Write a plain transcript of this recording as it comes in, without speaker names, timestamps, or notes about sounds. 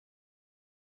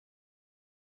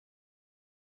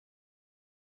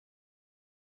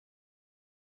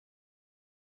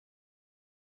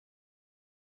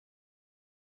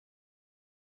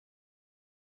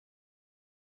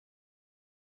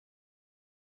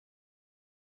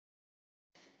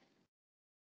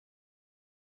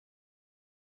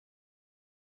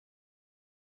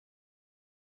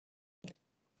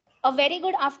A very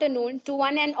good afternoon to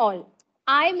one and all.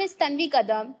 I, Ms. Tanvi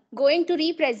Kadam, going to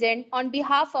represent on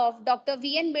behalf of Dr.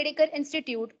 V.N. Bedekar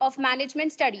Institute of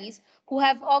Management Studies, who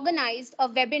have organized a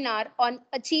webinar on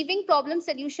achieving problem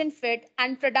solution fit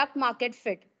and product market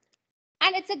fit.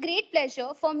 And it's a great pleasure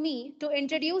for me to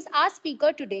introduce our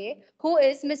speaker today, who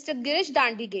is Mr. Girish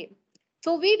Dandige.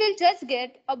 So we will just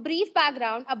get a brief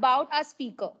background about our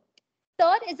speaker.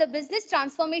 Sir is a business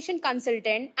transformation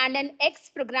consultant and an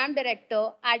ex-program director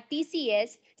at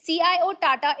TCS, CIO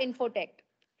Tata Infotech.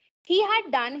 He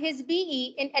had done his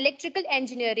BE in electrical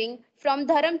engineering from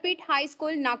Dharampet High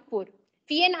School, Nagpur,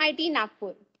 PNIT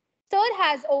Nagpur. Sir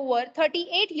has over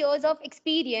 38 years of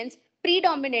experience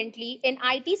predominantly in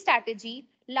IT strategy,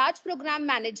 large program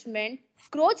management,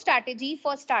 growth strategy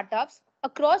for startups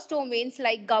across domains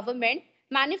like government,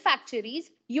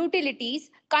 manufacturers, utilities,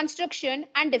 construction,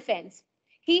 and defense.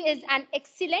 He is an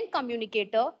excellent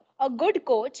communicator, a good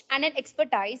coach, and an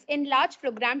expertise in large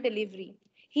program delivery.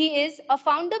 He is a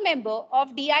founder member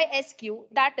of DISQ,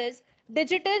 that is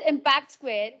Digital Impact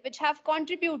Square, which have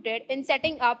contributed in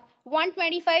setting up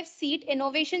 125-seat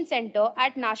Innovation Center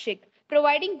at Nashik,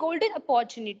 providing golden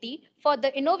opportunity for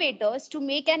the innovators to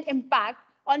make an impact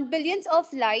on billions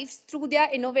of lives through their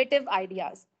innovative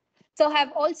ideas. So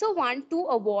have also won 2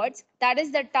 awards, that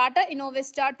is the Tata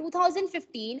Innovista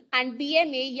 2015 and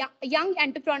BMA Young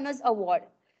Entrepreneurs Award.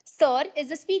 Sir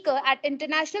is a speaker at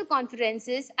international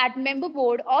conferences at Member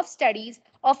Board of Studies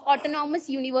of Autonomous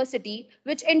University,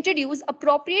 which introduce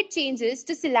appropriate changes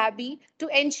to syllabi to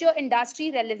ensure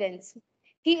industry relevance.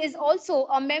 He is also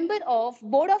a member of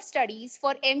Board of Studies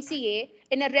for MCA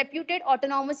in a reputed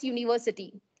autonomous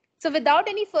university. So without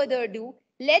any further ado,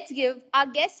 let's give our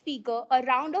guest speaker a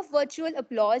round of virtual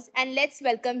applause and let's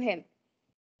welcome him.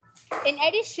 In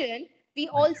addition, we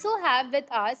also have with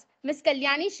us Ms.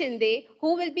 Kalyani Shinde,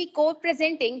 who will be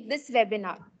co-presenting this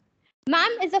webinar.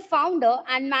 Ma'am is a founder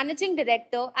and managing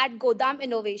director at Godam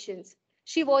Innovations.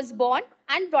 She was born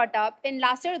and brought up in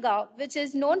Lasargaon, which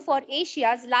is known for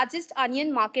Asia's largest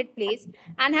onion marketplace,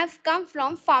 and have come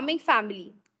from farming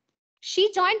family.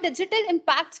 She joined Digital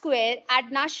Impact Square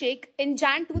at Nashik in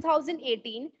Jan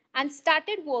 2018 and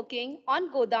started working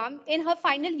on Godam in her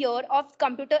final year of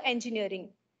computer engineering.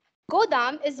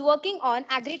 Godam is working on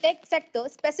agri-tech sector,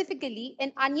 specifically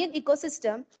in onion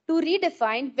ecosystem, to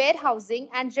redefine warehousing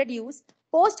and reduce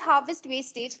post-harvest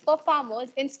wastage for farmers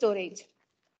in storage.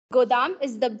 Godam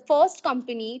is the first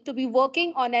company to be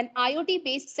working on an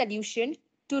IoT-based solution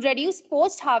to reduce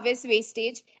post-harvest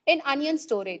wastage in onion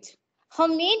storage. Her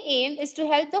main aim is to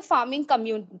help the farming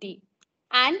community.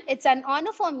 And it's an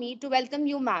honor for me to welcome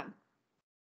you, ma'am.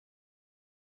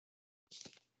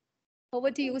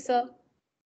 Over to you, sir.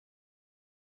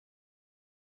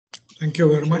 Thank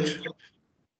you very much.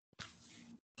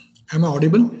 Am I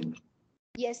audible?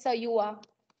 Yes, sir, you are.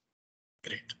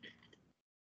 Great.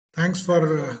 Thanks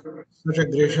for such a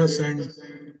gracious and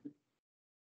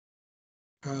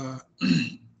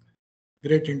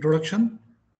great introduction.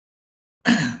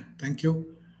 Thank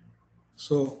you.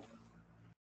 So,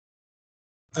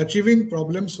 achieving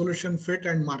problem solution fit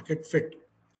and market fit.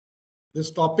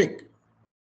 This topic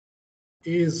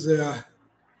is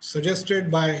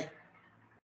suggested by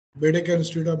Bedekar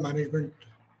Institute of Management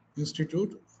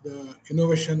Institute, the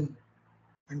Innovation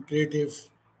and Creative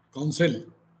Council.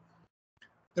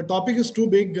 The topic is too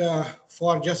big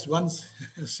for just one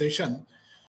session.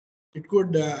 It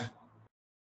could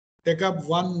take up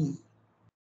one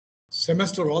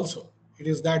semester also. It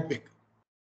is that big.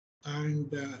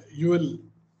 And you will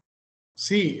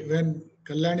see when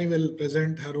Kalyani will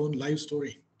present her own life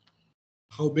story,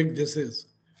 how big this is.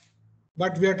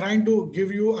 But we are trying to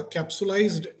give you a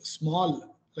capsulized,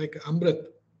 small, like Amrit,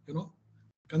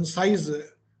 concise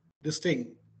this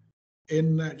thing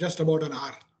in just about an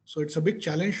hour. So it's a big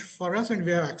challenge for us, and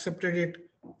we have accepted it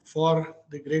for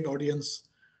the great audience,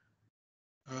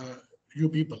 you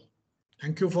people.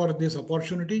 Thank you for this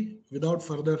opportunity. Without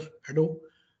further ado,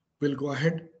 we'll go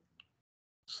ahead.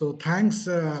 So thanks,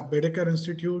 Bedekar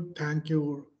Institute. Thank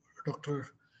you,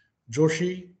 Dr.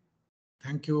 Joshi.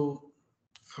 Thank you,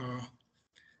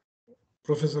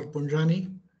 Professor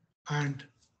Punjani, and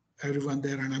everyone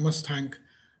there. And I must thank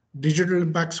Digital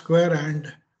Impact Square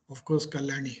and, of course,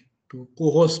 Kalyani to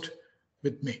co-host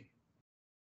with me.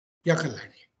 Yeah,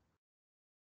 Kalyani.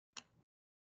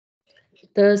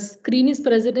 The screen is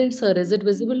present, sir. Is it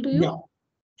visible to you?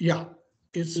 Yeah,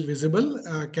 it's visible.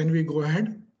 Can we go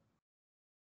ahead?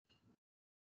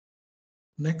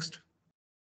 Next.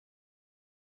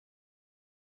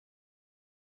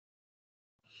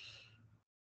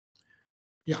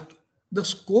 Yeah, the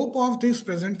scope of this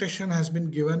presentation has been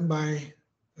given by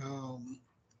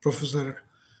Professor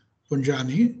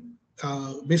Punjani.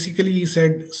 Basically, he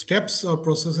said steps or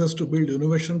processes to build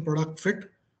innovation product fit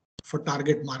for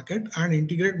target market and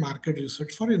integrate market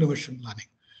research for innovation planning.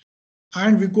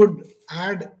 And we could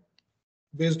add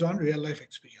based on real life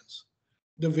experience.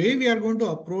 The way we are going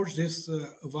to approach this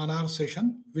 1 hour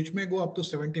session, which may go up to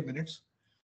 70 minutes,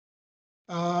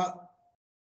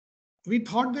 we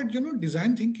thought that,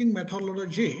 design thinking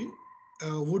methodology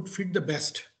would fit the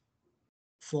best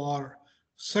for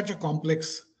such a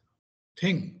complex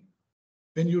thing.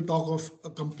 When you talk of a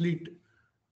complete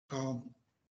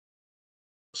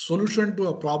solution to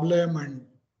a problem and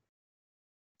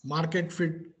market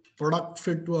fit, product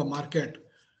fit to a market,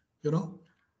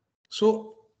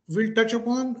 So we'll touch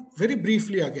upon very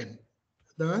briefly again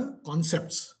the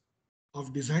concepts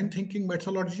of design thinking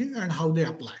methodology and how they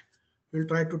apply. We'll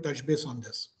try to touch base on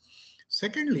this.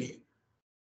 Secondly,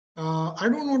 I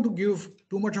don't want to give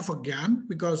too much of a gyan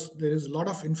because there is a lot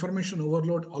of information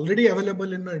overload already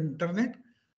available in the internet.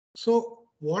 So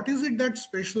what is it that's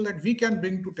special that we can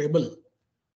bring to table?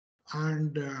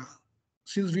 And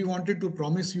since we wanted to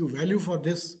promise you value for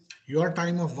this, your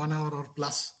time of 1 hour or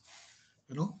plus,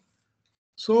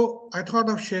 So I thought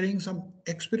of sharing some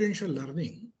experiential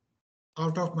learning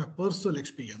out of my personal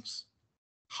experience,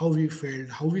 how we failed,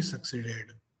 how we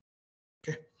succeeded.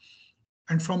 Okay.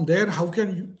 And from there, how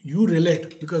can you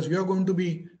relate? Because you are going to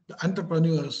be the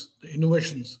entrepreneurs, the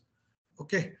innovations.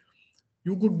 Okay.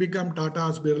 You could become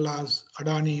Tatas, Birlas,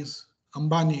 Adanis,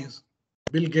 Ambanis,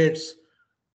 Bill Gates.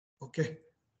 Okay.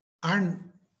 And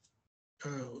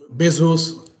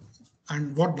Bezos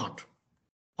and whatnot.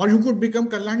 Or you could become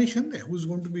Kalyani Shinde, who's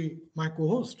going to be my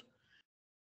co-host.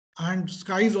 And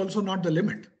sky is also not the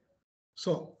limit.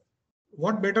 So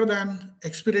what better than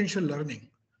experiential learning?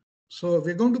 So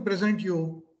we're going to present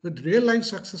you with real life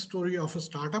success story of a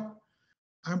startup.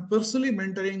 I'm personally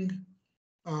mentoring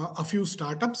a few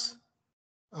startups.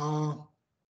 I'll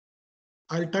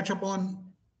touch upon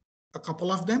a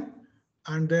couple of them,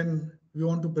 and then we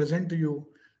want to present to you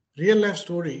real life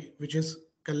story, which is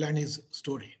Kalyani's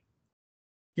story.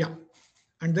 Yeah.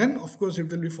 And then, of course, it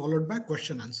will be followed by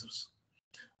question answers.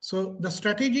 So the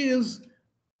strategy is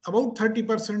about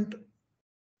 30%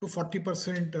 to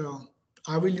 40%.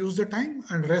 I will use the time,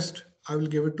 and rest I will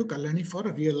give it to Kalyani for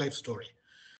a real life story.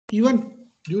 Even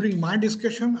during my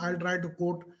discussion, I'll try to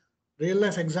quote real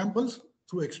life examples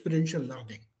through experiential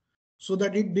learning so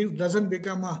that it doesn't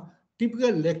become a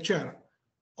typical lecture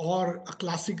or a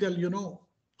classical,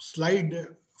 slide,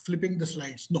 flipping the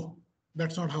slides. No,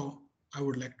 that's not how I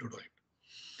would like to do it.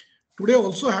 Today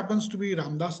also happens to be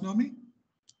Ramdas Navami,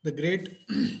 the great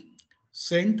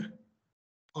saint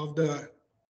of the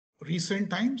recent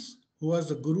times, who was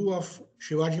the guru of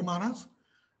Shivaji Maharaj,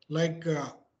 like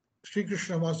Sri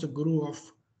Krishna was the guru of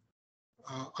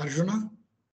Arjuna.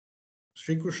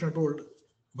 Sri Krishna told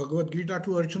Bhagavad Gita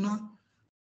to Arjuna.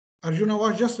 Arjuna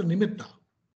was just a nimitta,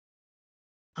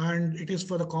 and it is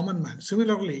for the common man.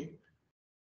 Similarly,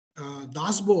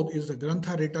 Dasbodh is the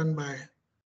grantha written by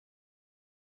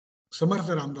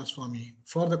Samartha Ramdas Swami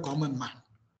for the common man.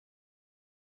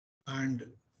 And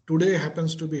today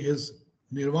happens to be his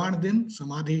Nirvana Din,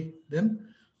 Samadhi Din.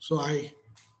 So I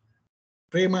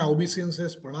pray my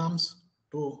obeisances, pranams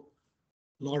to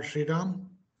Lord Sri Ram,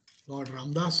 Lord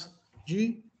Ramdas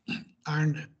Ji,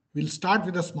 and we'll start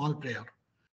with a small prayer.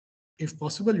 If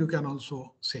possible, you can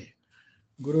also say,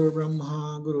 Guru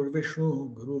Brahma, Guru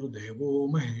Vishnu, Guru Devo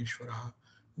Maheshwara,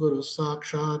 Guru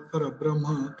Sakshat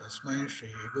Parabrahma, Tasmai Shri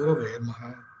Gurave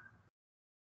Namaha.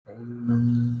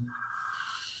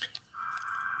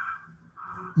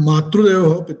 मातृदेव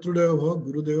भव, पितृदेव भव,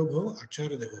 गुरुदेव भव,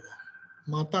 आचार्य देव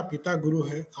भव. माता पिता गुरु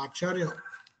है, आचार्य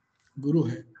गुरु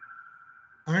है,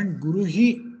 and गुरु ही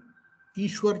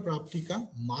ईश्वर प्राप्ति का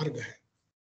मार्ग है.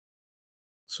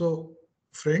 So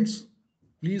friends,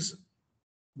 please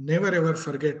never ever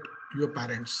forget your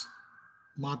parents,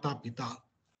 mata, pita,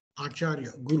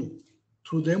 acharya, guru.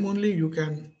 Through them only you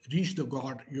can reach the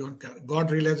God. Your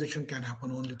God realization can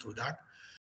happen only through that.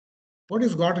 What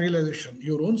is God realization?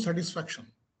 Your own satisfaction.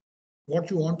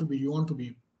 What you want to be. You want to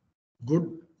be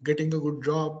good, getting a good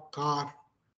job, car.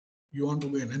 You want to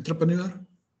be an entrepreneur.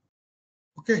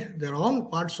 Okay, they're all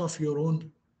parts of your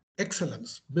own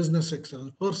excellence, business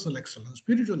excellence, personal excellence,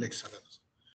 spiritual excellence.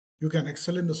 You can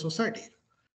excel in the society.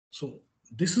 So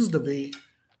this is the way.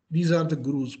 These are the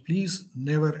gurus. Please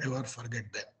never ever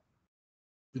forget them.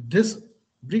 With this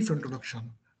brief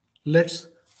introduction, let's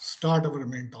start our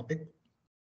main topic.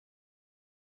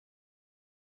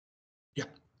 Yeah.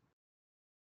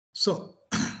 So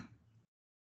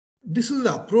this is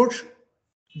the approach,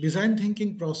 design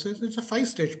thinking process. It's a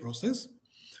 5-stage process.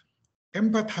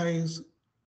 Empathize,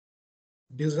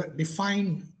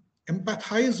 define,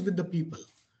 empathize with the people,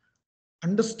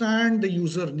 understand the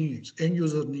user needs, end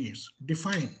user needs,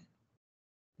 define,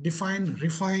 refine,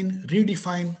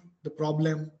 redefine the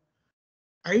problem,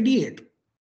 ideate,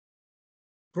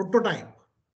 prototype,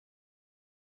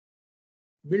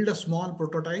 build a small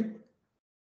prototype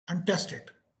and test it.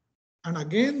 And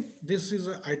again, this is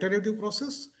an iterative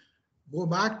process. Go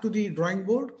back to the drawing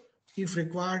board. If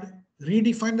required,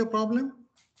 redefine the problem,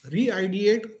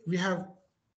 re-ideate.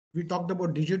 We talked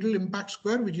about Digital Impact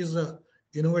Square, which is a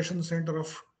innovation center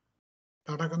of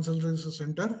Tata Consultancy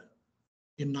Center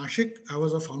in Nashik. I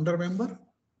was a founder member.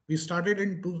 We started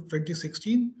in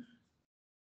 2016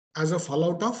 as a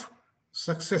fallout of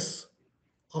success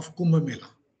of Kumbh Mela.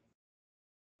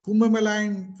 Kumbh Mela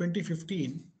in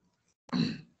 2015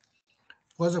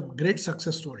 was a great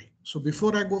success story. So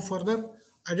before I go further,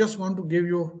 I just want to give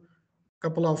you a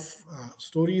couple of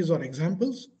stories or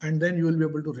examples, and then you will be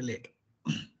able to relate.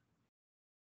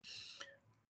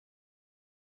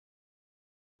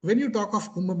 When you talk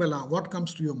of Kumbh Mela, what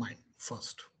comes to your mind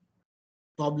first?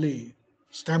 Probably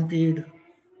stampede,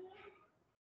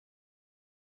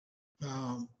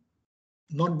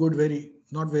 not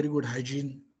very good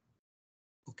hygiene,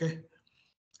 okay,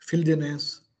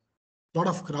 filthiness, lot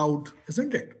of crowd,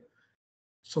 isn't it?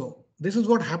 So this is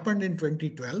what happened in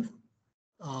 2012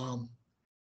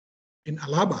 in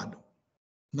Allahabad,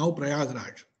 now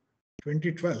Prayagraj.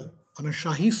 2012, on a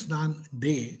Shahi Snan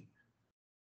day,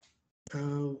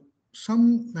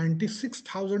 some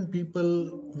 96,000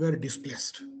 people were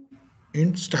displaced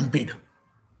in stampede,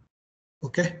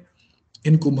 okay,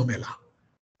 in Kumbh Mela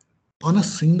on a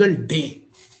single day.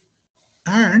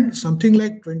 And something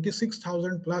like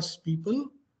 26,000 plus people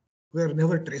were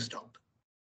never traced out.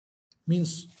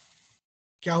 Means,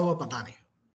 kya hua pata nahi.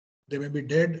 They may be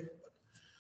dead.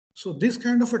 So this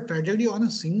kind of a tragedy on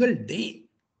a single day.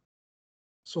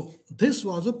 So this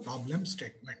was a problem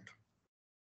statement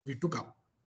we took up.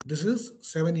 This is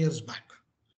 7 years back.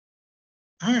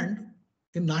 And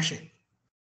in Nashik.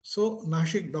 So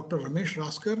Nashik, Dr. Ramesh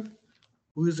Raskar,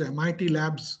 who is MIT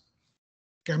Labs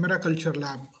Camera Culture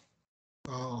Lab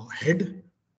head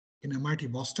in MIT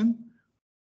Boston,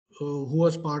 who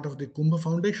was part of the Kumbh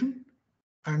Foundation.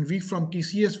 And we from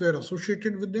TCS were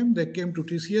associated with them. They came to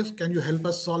TCS, can you help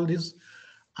us solve this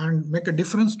and make a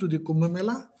difference to the Kumbh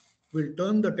Mela? We'll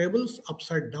turn the tables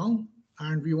upside down,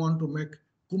 and we want to make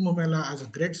Kumbh Mela as a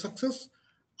great success.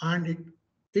 And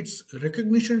its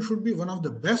recognition should be one of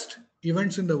the best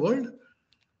events in the world,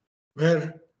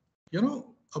 where,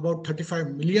 about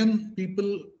 35 million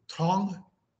people throng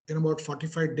in about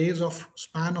 45 days of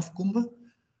span of Kumbh.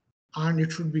 And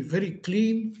it should be very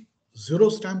clean, zero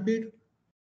stampede,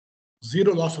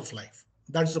 zero loss of life.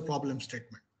 That's the problem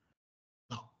statement.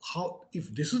 Now,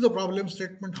 if this is the problem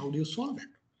statement, how do you solve it?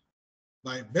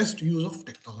 By best use of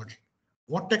technology.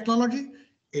 What technology?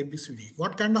 ABCD.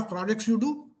 What kind of projects you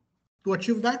do to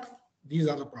achieve that? These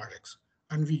are the projects.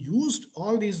 And we used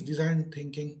all these design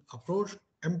thinking approach,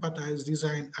 empathize,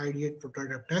 design, ideate,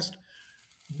 prototype, test,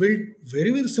 build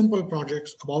very, very simple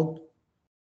projects, about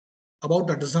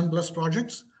a dozen plus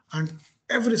projects, and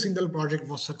every single project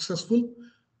was successful.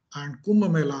 And Kumbh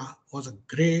Mela was a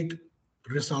great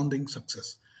resounding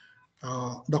success.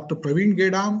 Dr. Praveen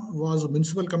Gedam was a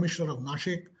municipal commissioner of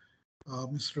Nashik.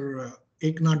 Mr.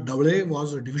 Eknath Davle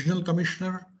was a divisional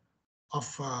commissioner of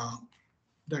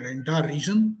that entire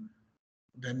region.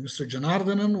 Then Mr.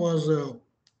 Janardhanan was a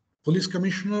police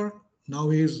commissioner. Now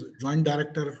he is joint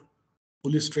director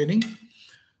police training.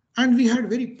 And we had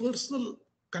very personal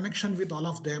connection with all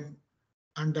of them.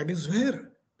 And that is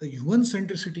where the human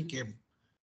centricity came.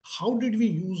 How did we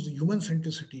use the human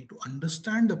centricity to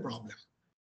understand the problem?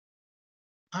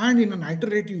 And in an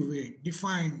iterative way,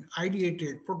 defined,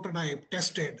 ideated, prototype,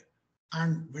 tested,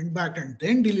 and went back and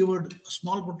then delivered a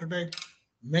small prototype,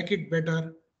 make it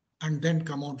better, and then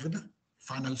come out with a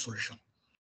final solution.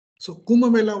 So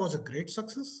Kumbh Mela was a great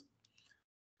success,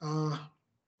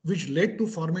 which led to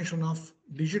formation of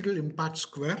Digital Impact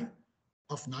Square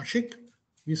of Nashik.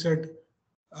 We said,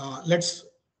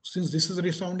 since this is a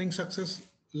resounding success,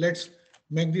 let's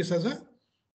make this as a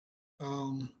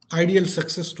ideal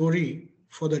success story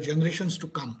for the generations to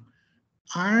come.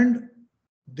 And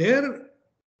there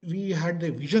we had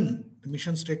the vision. The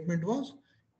mission statement was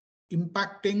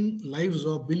impacting lives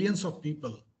of billions of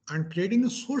people and creating a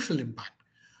social impact.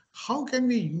 How can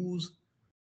we use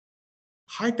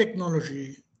high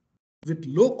technology with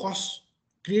low cost,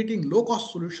 creating low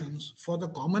cost solutions for the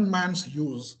common man's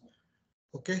use,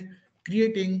 okay,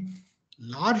 creating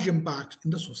large impact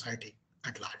in the society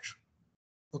at large.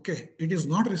 Okay, it is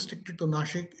not restricted to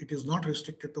Nashik, it is not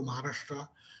restricted to Maharashtra,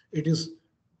 it is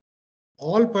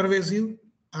all pervasive,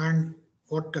 and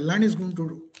what Kalyan is going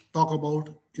to talk about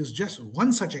is just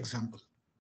one such example.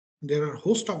 There are a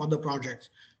host of other projects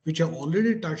which have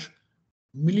already touched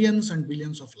millions and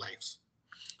billions of lives.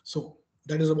 So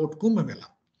that is about Kumbh Mela.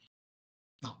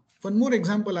 Now, one more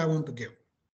example I want to give.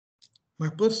 My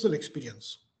personal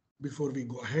experience before we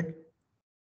go ahead.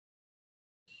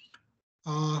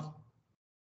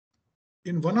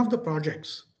 In one of the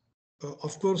projects,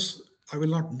 of course, I will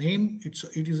not name, it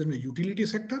is in the utility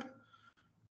sector.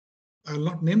 I will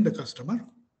not name the customer,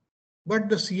 but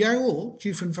the CIO,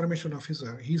 Chief Information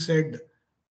Officer, he said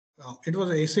it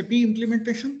was a SAP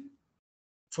implementation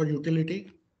for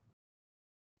utility.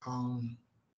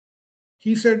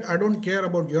 He said, I don't care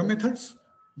about your methods.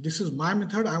 This is my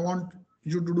method. I want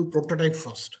you to do prototype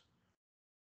first.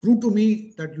 Prove to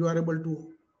me that you are able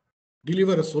to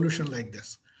deliver a solution like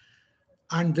this.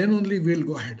 And then only we'll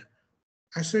go ahead.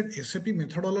 I said, SAP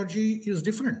methodology is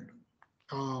different.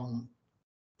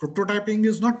 Prototyping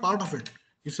is not part of it.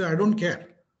 He said, I don't care.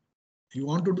 You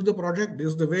want to do the project, this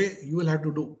is the way you will have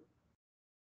to do.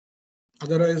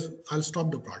 Otherwise, I'll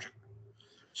stop the project.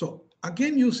 So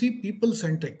again, you see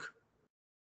people-centric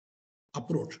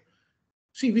approach.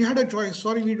 See, we had a choice.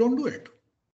 Sorry, we don't do it.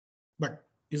 But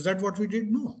is that what we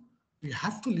did? No. We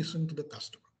have to listen to the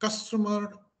customer.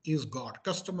 Customer is God.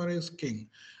 Customer is king.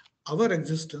 Our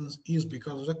existence is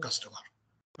because of the customer.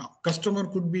 Now, customer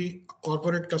could be a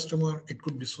corporate customer. It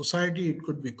could be society. It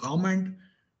could be government.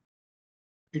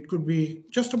 It could be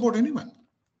just about anyone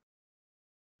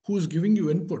who is giving you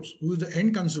inputs, who is the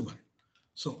end consumer.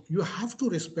 So you have to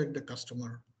respect the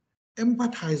customer,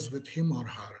 empathize with him or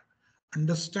her,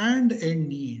 understand end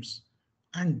needs,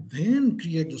 and then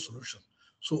create the solution.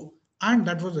 So, and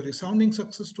that was a resounding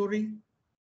success story.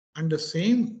 And the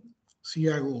same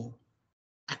CIO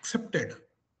accepted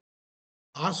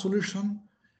our solution.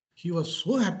 He was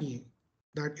so happy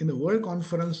that in the World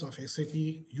Conference of SAP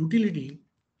Utility,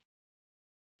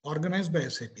 organized by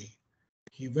SAP,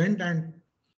 he went and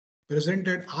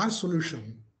presented our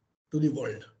solution to the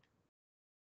world.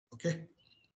 Okay,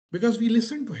 because we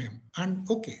listened to him, and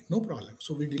okay, no problem.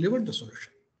 So we delivered the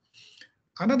solution.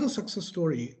 Another success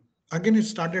story, again, it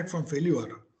started from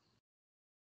failure.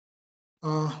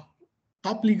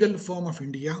 Top legal firm of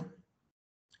India,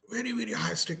 very, very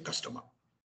high stake customer.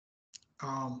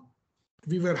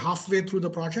 We were halfway through the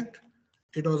project.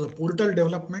 It was a portal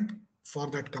development for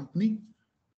that company.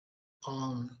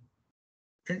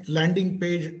 Landing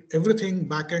page, everything,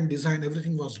 backend design,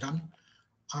 everything was done.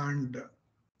 And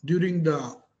during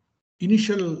the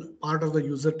initial part of the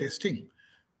user testing,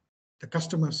 the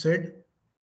customer said,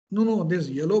 no, this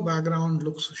yellow background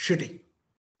looks shitty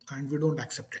and we don't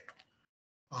accept it.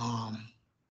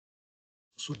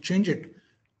 So change it.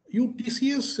 You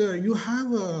TCS, you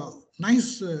have a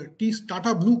nice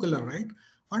Tata blue color, right?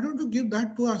 Why don't you give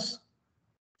that to us?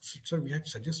 Sir, we had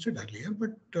suggested earlier,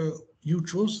 but you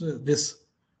chose this.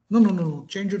 No,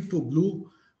 change it to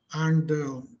blue. And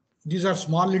these are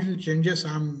small little changes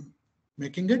I'm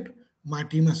making it. My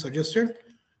team has suggested.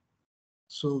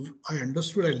 So I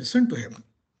understood, I listened to him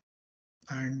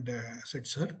and said,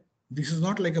 sir, this is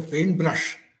not like a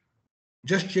paintbrush.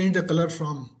 Just change the color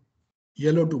from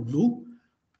yellow to blue.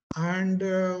 And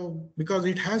because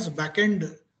it has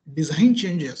backend design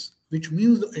changes, which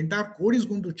means the entire code is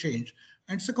going to change.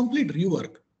 And it's a complete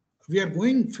rework. We are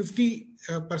going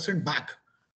 50% back.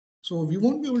 So we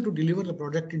won't be able to deliver the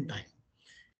project in time.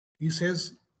 He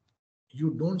says,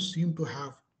 you don't seem to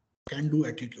have can-do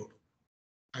attitude.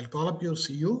 I'll call up your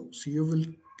CEO. CEO will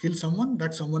kill someone,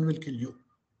 that someone will kill you.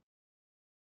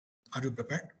 Are you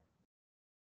prepared?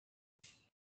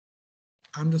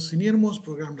 I'm the senior most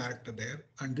program director there,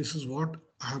 and this is what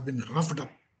I have been roughed up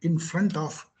in front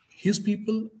of his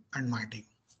people and my team.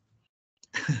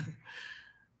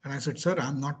 And I said, sir,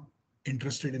 I'm not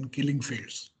interested in killing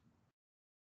fields.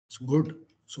 It's good.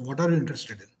 So what are you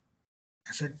interested in?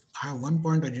 I said, I have 1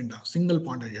 point agenda, single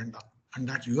point agenda, and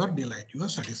that's your delight, your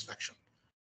satisfaction.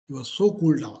 You are so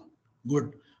cool down.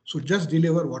 Good. So just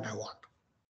deliver what I want.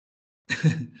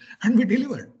 And we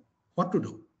delivered what to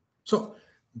do. So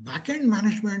backend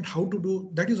management, how to do,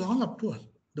 that is all up to us.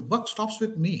 The buck stops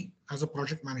with me as a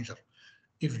project manager.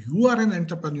 If you are an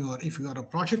entrepreneur, if you are a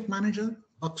project manager,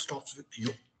 buck stops with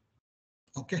you.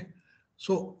 Okay.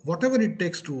 So whatever it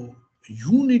takes to,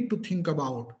 you need to think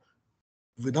about,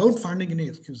 without finding any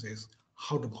excuses,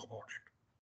 how to go about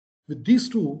it. With these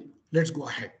two, let's go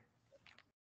ahead.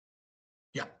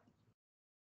 Yeah.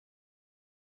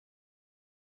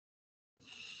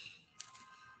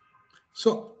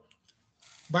 So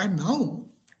by now,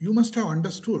 you must have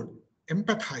understood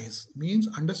empathize means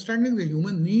understanding the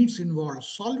human needs involved,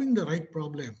 solving the right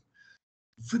problem,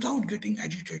 without getting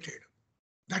agitated.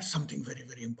 That's something very,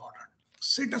 very important.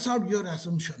 Set aside your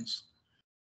assumptions.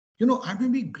 I may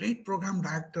be great program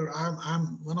director.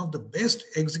 I'm one of the best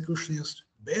executionists,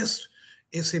 best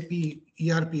SAP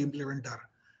ERP implementer,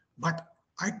 but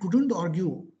I couldn't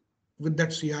argue with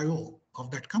that CIO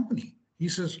of that company. He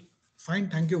says, fine,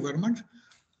 thank you very much.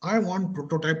 I want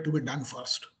prototype to be done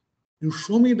first. You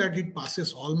show me that it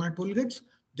passes all my toll gates,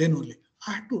 then only.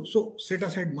 I had to so set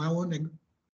aside my own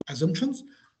assumptions,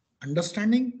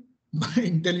 understanding my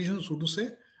intelligence, so to say,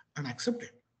 and accept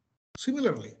it.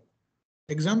 Similarly,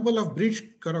 example of bridge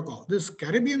Curacao, this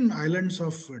Caribbean islands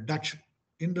of Dutch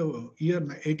in the year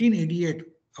 1888,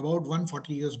 about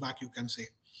 140 years back, you can say,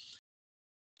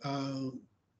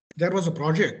 there was a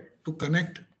project to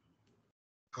connect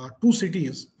two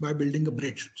cities by building a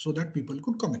bridge so that people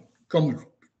could commute.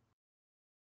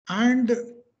 And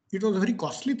it was a very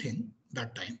costly thing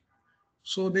that time.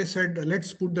 So they said,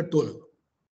 let's put the toll.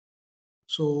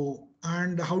 So,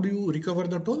 and how do you recover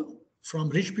the toll? From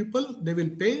rich people, they will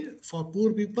pay. For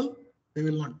poor people, they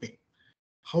will not pay.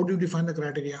 How do you define the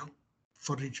criteria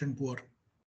for rich and poor?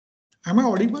 Am I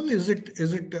audible?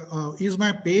 Is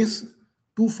my pace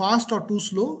too fast or too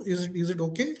slow? Is it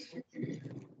okay?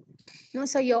 No,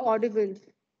 sir, you're audible.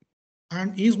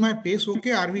 And is my pace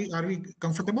okay? Are we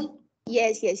comfortable?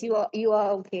 Yes, you are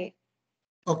okay.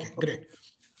 Okay, great.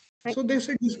 So they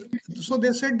said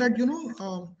that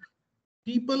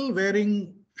people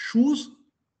wearing shoes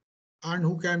and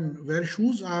who can wear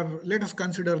shoes are, let us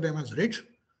consider them as rich,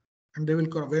 and they will,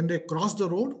 when they cross the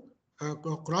road,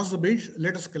 cross the bridge,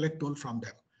 let us collect toll from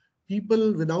them.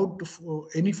 People without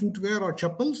any footwear or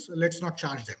chappals, let's not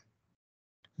charge them.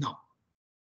 Now,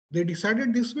 they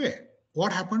decided this way.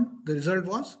 What happened? The result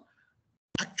was,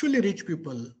 actually rich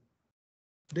people,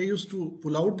 they used to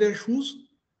pull out their shoes,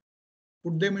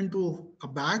 put them into a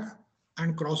bag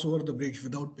and cross over the bridge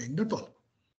without paying the toll.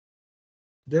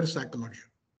 Their psychology.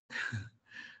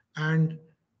 And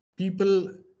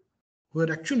people who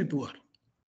are actually poor,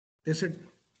 they said,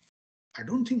 I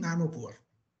don't think I'm a poor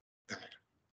guy,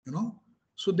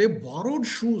 So they borrowed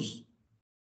shoes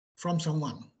from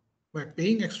someone by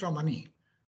paying extra money,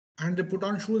 and they put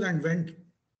on shoes and went,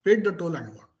 paid the toll and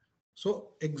won.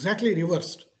 So exactly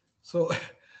reversed. So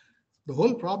the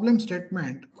whole problem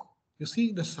statement, you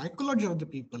see, the psychology of the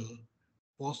people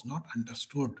was not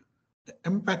understood. The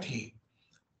empathy,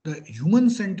 the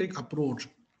human-centric approach,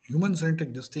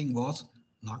 human-centric this thing was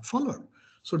not followed.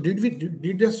 So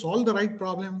did they solve the right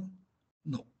problem?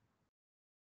 No.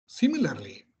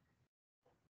 Similarly,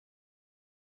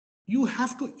 you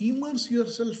have to immerse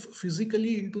yourself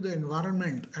physically into the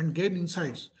environment and gain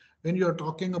insights. When you are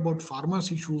talking about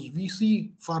farmers' issues, we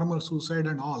see farmer suicide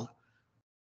and all.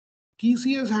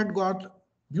 TCS had got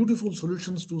beautiful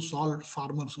solutions to solve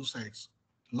farmer suicides.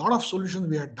 A lot of solutions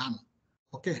we had done.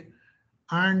 Okay.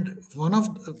 And one of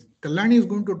Kalyani is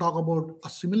going to talk about a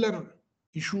similar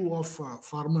issue of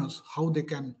farmers, how they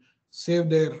can save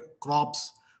their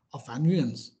crops of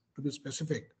annuance, to be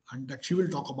specific, and that she will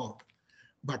talk about.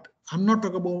 But I'm not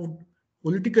talking about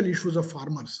political issues of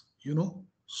farmers,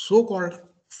 so-called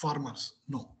farmers.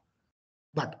 No.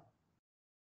 But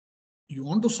you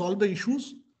want to solve the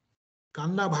issues?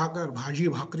 Kanda bhakar, bhaji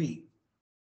bhakri.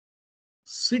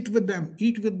 Sit with them,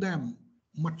 eat with them.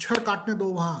 Machhar kaatne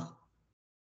do wahan.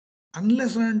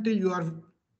 Unless and until you are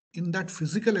in that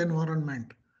physical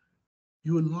environment,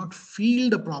 you will not feel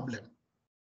the problem.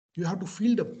 You have to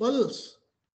feel the pulse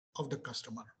of the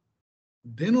customer.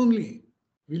 Then only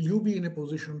will you be in a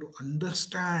position to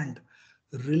understand,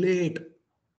 relate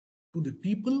to the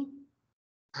people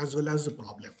as well as the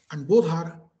problem. And both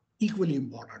are equally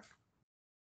important.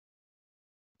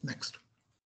 Next.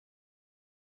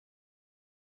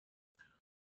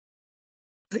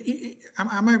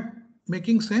 Am I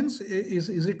making sense? Is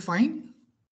it fine?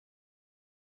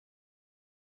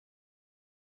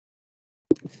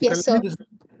 Yes, sir.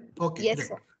 Okay, yes, great.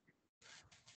 sir.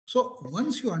 So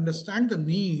once you understand the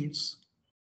needs,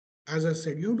 as I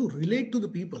said, you have to relate to the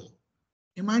people.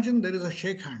 Imagine there is a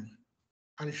shake hand.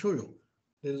 I'll show you.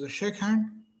 There is a shake hand,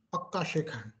 pakka shake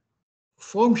hand,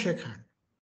 firm shake hand.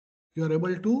 You are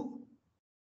able to,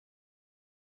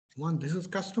 one, this is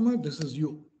customer, this is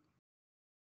you.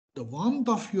 The warmth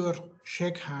of your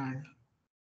shake hand,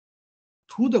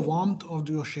 through the warmth of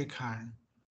your shake hand,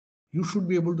 you should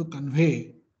be able to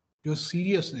convey your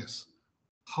seriousness,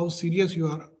 how serious you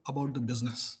are about the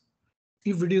business.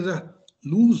 If it is a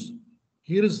loose,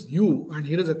 here is you and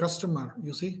here is a customer,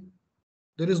 you see,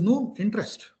 there is no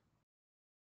interest.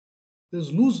 There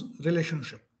is loose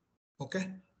relationship. Okay.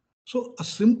 So a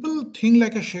simple thing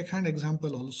like a shake hand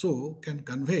example also can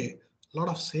convey a lot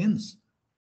of sense.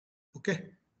 Okay.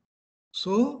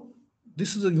 So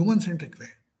this is a human-centric way.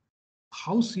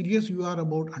 How serious you are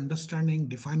about understanding,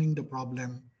 defining the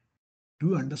problem. Do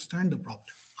you understand the problem?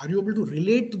 Are you able to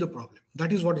relate to the problem?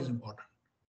 That is what is important.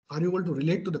 Are you able to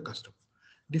relate to the customer?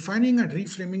 Defining and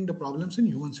reframing the problems in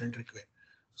human-centric way.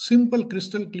 Simple,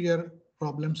 crystal clear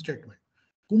problem statement.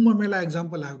 Kumbh Mela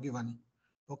example I have given.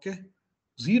 Okay.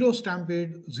 Zero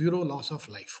stampede, zero loss of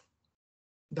life.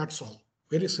 That's all.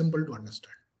 Very simple to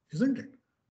understand, isn't it?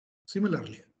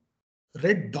 Similarly,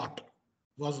 Red Dot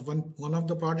was one of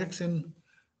the projects in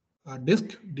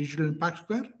DISC, Digital Impact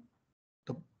Square.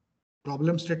 The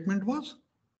problem statement was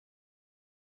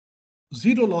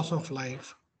zero loss of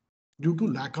life due to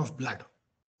lack of blood,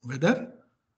 whether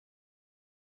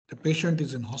the patient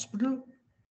is in hospital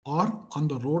or on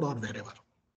the road or wherever.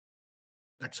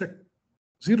 That's it.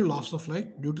 Zero loss of life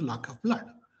due to lack of blood.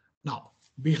 Now,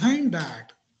 behind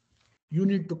that, you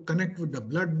need to connect with the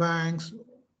blood banks,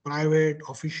 private,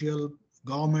 official,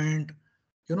 government,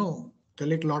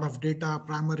 collect a lot of data,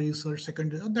 primary research,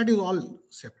 secondary, that is all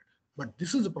separate. But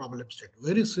this is the problem state.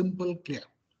 Very simple, clear.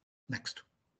 Next.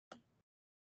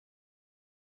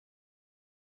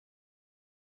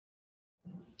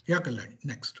 Yeah, Kalyani.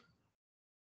 Next.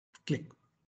 Click.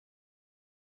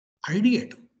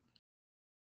 Ideate.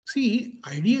 See,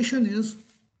 ideation is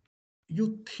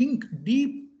you think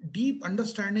deep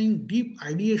understanding, deep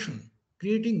ideation,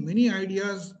 creating many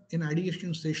ideas in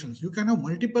ideation stations. You can have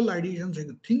multiple ideations,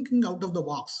 thinking out of the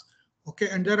box. Okay,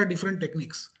 and there are different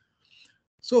techniques.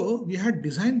 So we had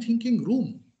design thinking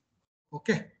room.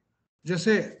 Okay,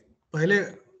 जैसे पहले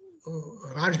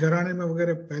राजघराने में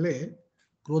वगैरह पहले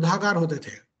क्रोधागार होते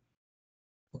थे.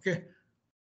 Okay,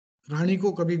 रानी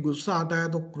को कभी गुस्सा आता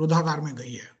है तो क्रोधागार में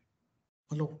गई है.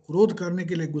 मतलब क्रोध करने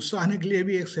के लिए, गुस्सा आने के लिए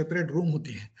भी एक सेपरेट रूम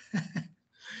होती है.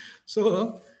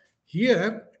 So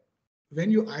here,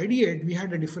 when you ideate, we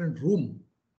had a different room,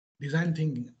 design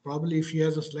thinking. Probably if she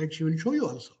has a slide, she will show you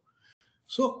also.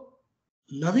 So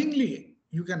lovingly,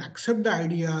 you can accept the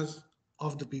ideas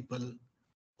of the people,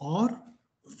 or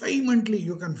vehemently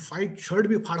you can fight. Shirt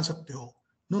bhi phad sakte ho.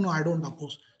 No, I don't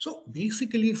oppose. So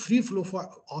basically, free flow for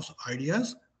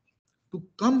ideas to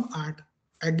come at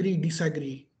agree,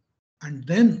 disagree, and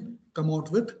then come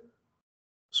out with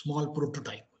small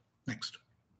prototype. Next.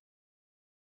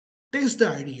 Test the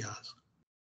ideas,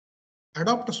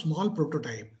 adopt a small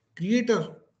prototype, create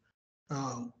a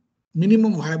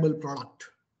minimum viable product,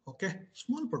 okay,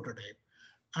 small prototype,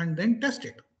 and then test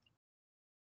it.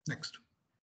 Next.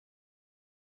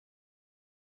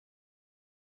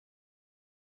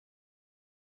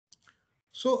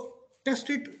 So test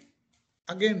it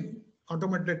again,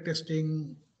 automated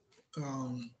testing,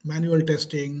 manual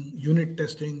testing, unit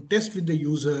testing, test with the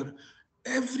user,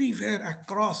 everywhere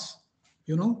across,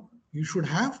 you should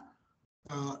have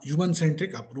a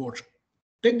human-centric approach.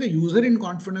 Take the user in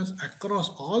confidence across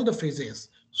all the phases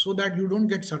so that you don't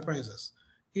get surprises.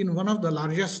 In one of the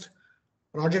largest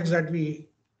projects that we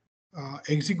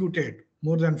executed,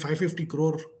 more than 550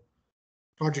 crore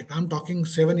project, I'm talking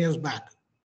 7 years back.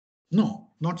 No,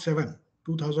 not 7,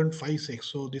 2005-6.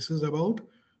 So this is about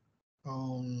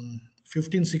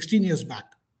 15, 16 years back.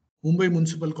 Mumbai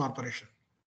Municipal Corporation,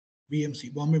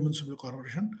 BMC, Bombay Municipal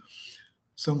Corporation,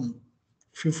 some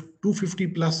 250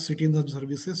 plus citizen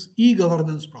services,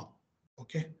 e-governance problem.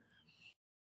 Okay.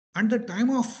 At the time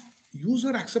of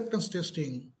user acceptance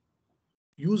testing,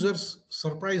 users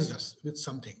surprised us with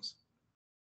some things.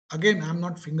 Again, I'm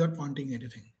not finger pointing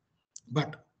anything,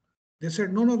 but they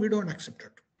said, no, we don't accept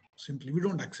it. Simply, we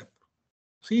don't accept.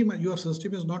 See, your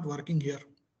system is not working here.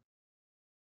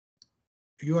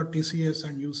 You are TCS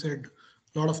and you said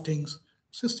a lot of things.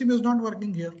 System is not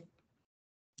working here.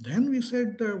 Then we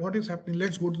said, what is happening?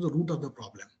 Let's go to the root of the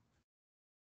problem.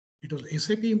 It was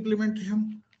SAP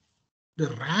implementation. The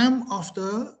RAM of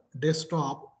the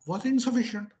desktop was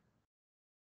insufficient.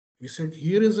 We said,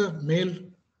 here is a mail.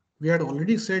 We had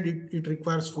already said it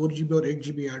requires 4 GB or 8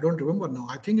 GB. I don't remember now.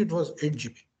 I think it was 8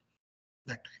 GB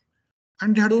that time.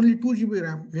 And they had only 2 GB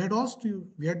RAM. We had asked you,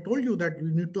 we had told you that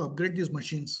you need to upgrade these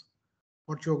machines.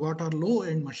 What you got are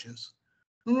low-end machines.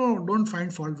 No, don't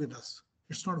find fault with us.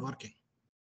 It's not working.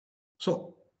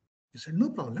 So he said, no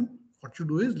problem. What you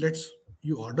do is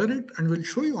you order it and we'll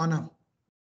show you on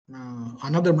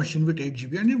another machine with 8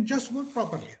 GB and it just works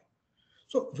properly.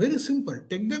 So very simple.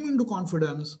 Take them into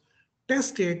confidence,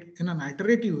 test it in an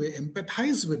iterative way,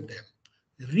 empathize with them,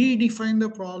 redefine the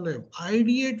problem,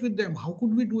 ideate with them. How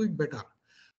could we do it better?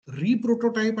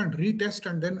 Re-prototype and retest,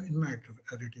 and then in an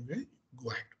iterative way, go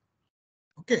ahead.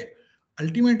 Okay.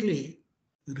 Ultimately,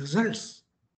 the results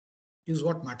is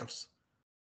what matters.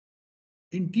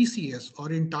 In TCS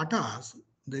or in Tata's,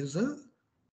 there is a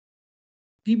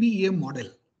TBEM model,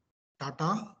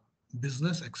 Tata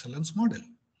Business Excellence Model.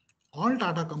 All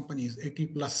Tata companies, 80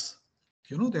 plus,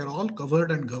 they're all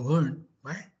covered and governed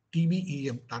by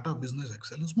TBEM, Tata Business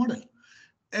Excellence Model.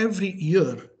 Every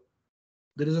year,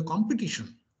 there is a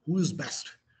competition. Who is best?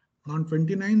 On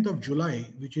 29th of July,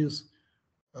 which is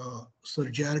Sir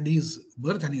Jardy's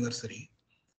birth anniversary,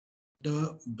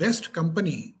 the best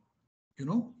company,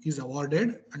 is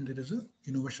awarded, and there is a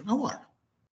innovation award,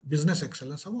 business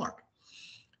excellence award.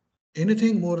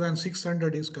 Anything more than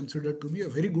 600 is considered to be a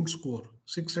very good score,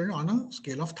 600 on a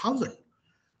scale of 1000.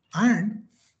 And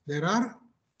there are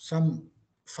some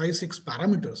 5-6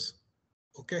 parameters.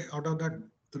 Okay, out of that,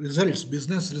 results,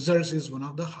 business results is one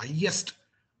of the highest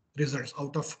results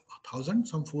out of 1000,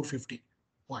 some 450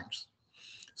 points.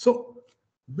 So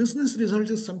business results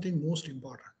is something most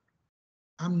important.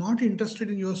 I'm not interested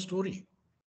in your story.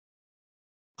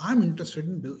 I'm interested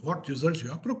in what results you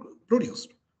have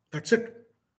produced. That's it.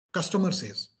 Customer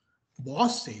says,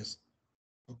 boss says,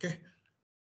 okay,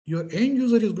 your end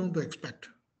user is going to expect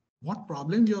what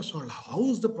problem you have solved. How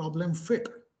is the problem fit?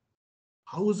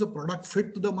 How is the product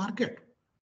fit to the market?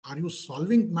 Are you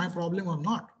solving my problem or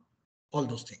not? All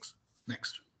those things.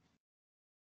 Next.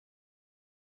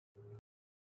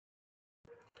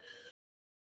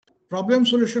 Problem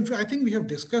solution. I think we have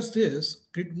discussed this.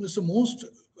 It is the most,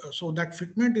 so that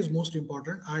fitment is most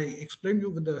important. I explained you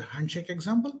with the handshake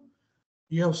example.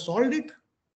 You have solved it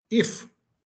if.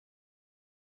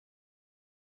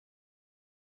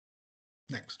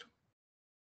 Next.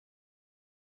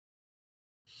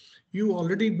 You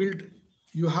already built,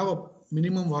 you have a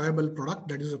minimum viable product,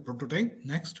 that is a prototype.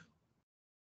 Next.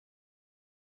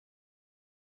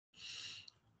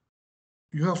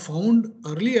 You have found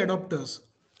early adopters,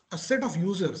 a set of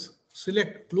users,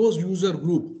 select closed user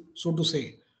group, so to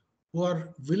say, who are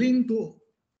willing to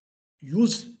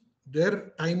use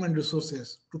their time and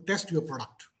resources to test your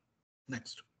product.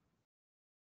 Next.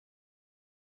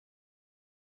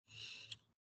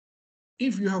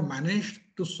 If you have managed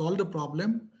to solve the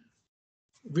problem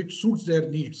which suits their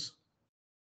needs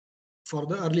for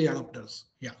the early adopters.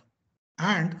 Yeah.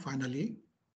 And finally,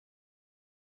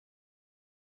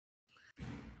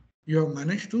 you have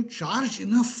managed to charge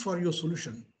enough for your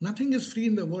solution. Nothing is free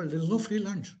in the world. There is no free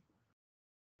lunch.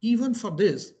 Even for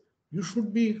this, you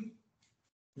should be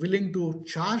willing to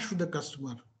charge to the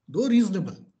customer, though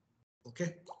reasonable.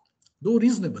 Okay, though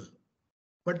reasonable,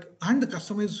 and the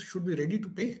customers should be ready to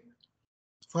pay.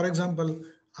 For example,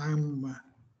 I'm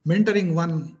mentoring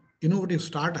one innovative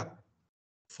startup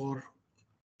for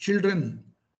children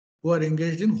who are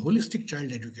engaged in holistic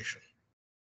child education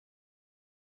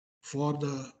for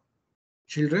the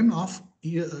children of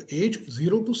age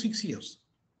 0 to 6 years.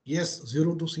 Yes,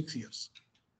 0 to 6 years.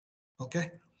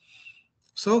 Okay.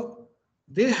 So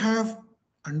they have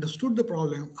understood the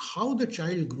problem, how the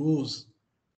child grows,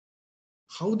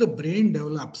 how the brain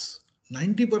develops.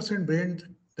 90% brain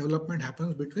development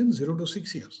happens between 0 to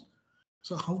 6 years.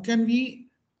 So how can we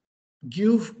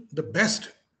give the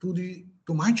best to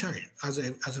my child as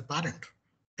a parent?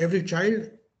 Every child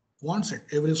wants it.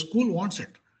 Every school wants it,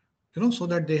 so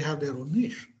that they have their own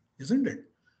niche, isn't it?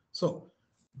 So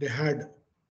they had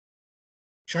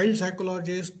child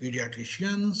psychologists,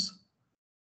 pediatricians,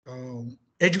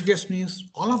 educationists,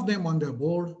 all of them on their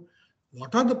board.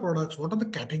 What are the products? What are the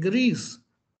categories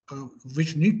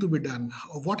which need to be done?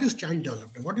 What is child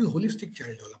development? What is holistic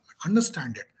child development?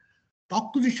 Understand it.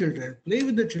 Talk to the children, play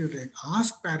with the children,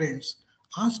 ask parents,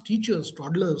 ask teachers,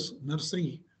 toddlers,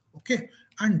 nursery, okay,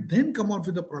 and then come out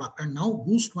with the product. And now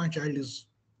Boost My Child is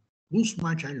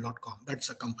boostmychild.com. That's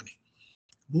a company,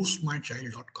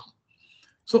 boostmychild.com.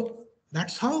 So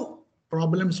that's how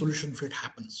problem solution fit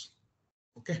happens.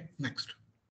 Okay, next.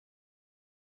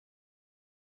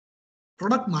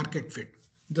 Product market fit,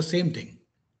 the same thing.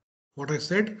 What I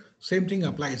said, same thing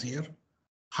applies here.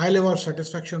 High level of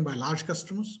satisfaction by large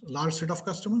customers, large set of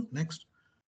customers. Next.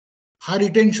 High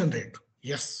retention rate.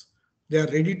 Yes, they are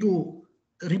ready to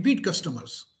repeat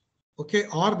customers. Okay,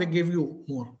 or they give you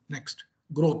more. Next.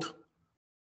 Growth.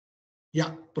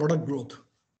 Yeah, product growth.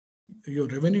 Your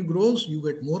revenue grows, you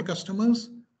get more customers.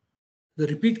 The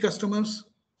repeat customers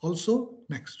also.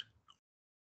 Next.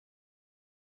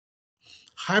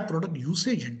 High product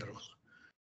usage interval.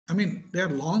 I mean, they are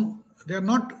long, they are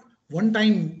not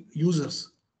one-time users.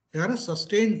 They are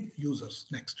sustained users.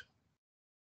 Next.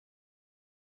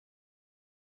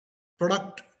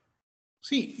 Product.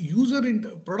 See,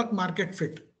 product market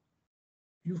fit.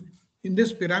 In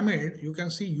this pyramid, you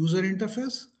can see user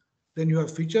interface. Then you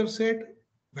have feature set,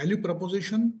 value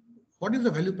proposition. What is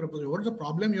the value proposition? What is the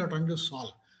problem you are trying to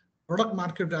solve? Product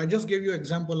market. I just gave you an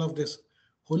example of this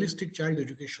holistic child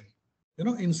education.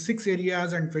 in 6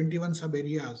 areas and 21 sub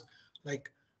areas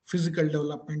like physical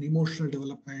development, emotional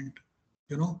development,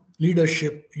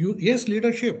 leadership. Yes,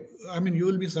 leadership. I mean, you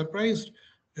will be surprised.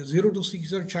 A 0 to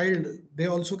 6 year child, they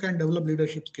also can develop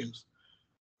leadership skills.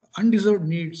 Undeserved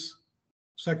needs,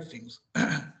 such things.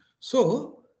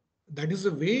 So that is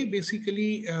the way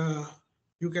basically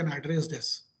you can address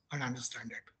this and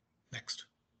understand it. Next.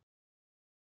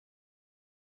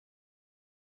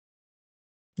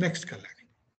 Next, Kalyani.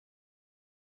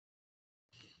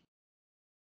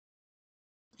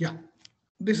 Yeah,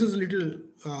 this is a little,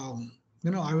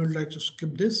 I would like to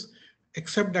skip this,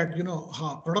 except that,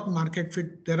 product market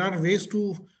fit, there are ways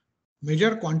to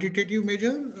measure, quantitative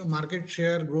measure, market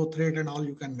share, growth rate, and all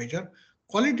you can measure.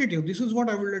 Qualitative, this is what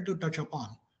I would like to touch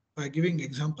upon by giving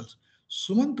examples.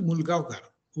 Sumant Mulgaonkar,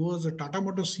 who was a Tata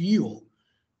Motors CEO,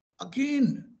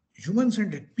 again,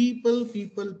 human-centered, people,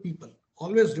 people, people.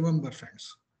 Always remember,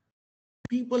 friends,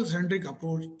 people-centric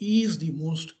approach is the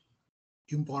most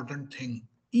important thing.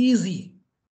 Easy,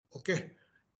 okay?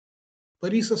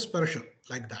 Parisasparsha,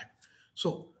 like that.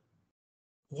 So,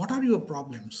 what are your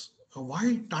problems?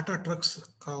 Why Tata trucks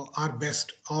are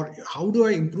best, or how do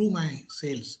I improve my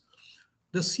sales?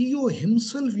 The CEO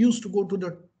himself used to go to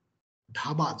the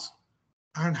dhabas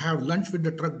and have lunch with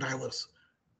the truck drivers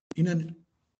in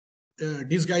a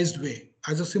disguised way,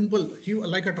 as a simple, he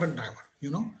like a truck driver,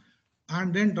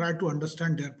 and then try to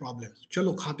understand their problems.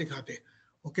 चलो खाते खाते,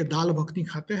 okay दाल मखनी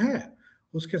खाते हैं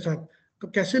उसके साथ, तो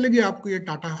कैसे लगी आपको ये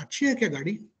टाटा, अच्छी है क्या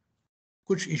गाड़ी,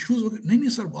 कुछ इश्यूज? नहीं नहीं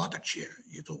सर बहुत अच्छी है,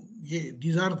 ये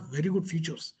these are very good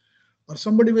features, और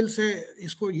somebody will say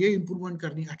इसको ये इम्प्रूवमेंट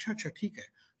करनी, अच्छा अच्छा ठीक है.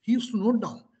 He used to note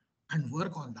down and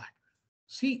work on that.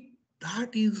 See, that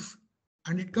is,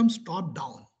 and it comes top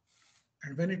down.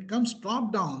 And when it comes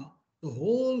top down, the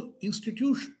whole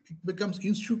institution, it becomes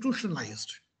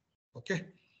institutionalized. Okay.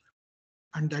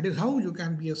 And that is how you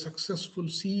can be a successful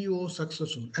CEO,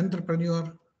 successful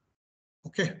entrepreneur.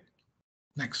 Okay.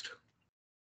 Next.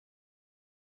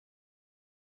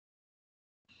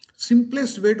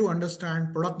 Simplest way to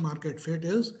understand product market fit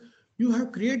is you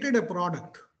have created a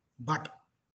product, but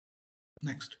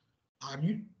next,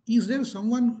 is there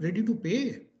someone ready to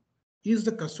pay? Is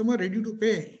the customer ready to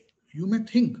pay? You may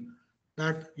think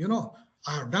that,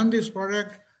 I have done this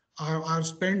product, I've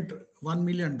spent $1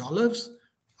 million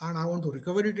and I want to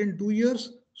recover it in 2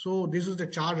 years. So this is the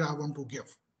charge I want to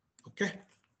give. Okay.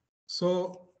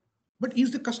 So, but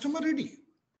is the customer ready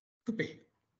to pay?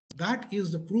 That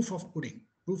is the proof of pudding.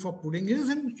 Proof of pudding is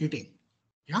in eating.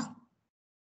 Yeah.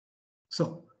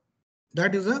 So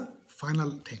that is a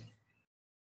final thing.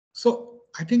 So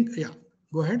I think, yeah,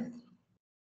 go ahead.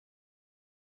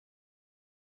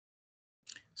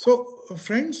 So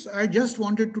friends, I just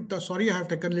wanted to, sorry, I have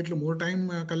taken a little more time,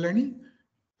 Kalyani.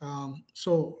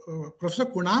 Professor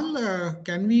Kunal,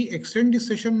 can we extend this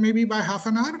session maybe by half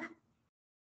an hour?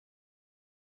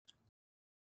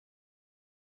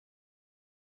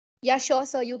 Yeah, sure,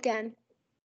 sir, you can.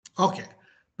 Okay,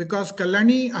 because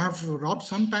Kalyani, I have robbed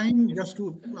some time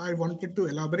I wanted to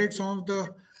elaborate some of the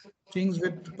things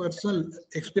with personal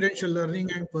experiential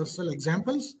learning and personal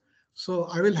examples. So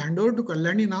I will hand over to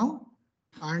Kalyani now.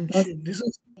 And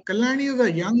Kalyani is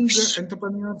a young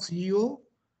entrepreneur CEO,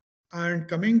 and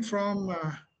coming from,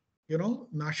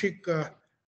 Nashik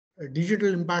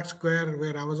Digital Impact Square,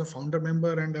 where I was a founder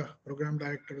member and a program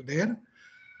director there.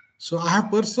 So I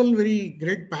have personal, very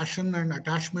great passion and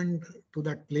attachment to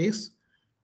that place.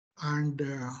 And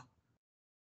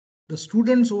the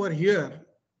students over here,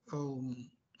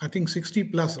 I think 60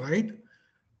 plus, right?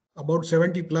 About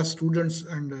 70 plus students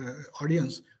and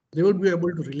audience, they would be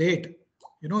able to relate.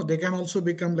 They can also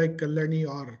become like Kalyani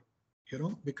or,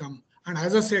 become. And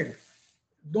as I said,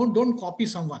 don't copy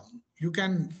someone. You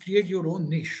can create your own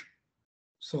niche.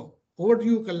 So over to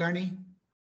you, Kalyani.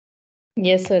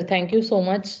 Yes, sir. Thank you so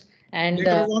much. And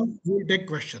later on, we will take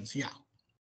questions. Yeah.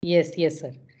 Yes,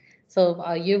 sir.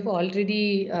 So you've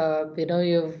already,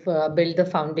 you've built the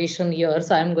foundation here.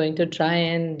 So I'm going to try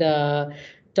and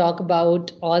talk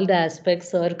about all the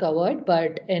aspects sir covered,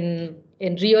 but in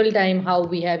real time, how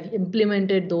we have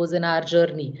implemented those in our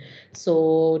journey.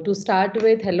 So to start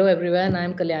with, hello everyone.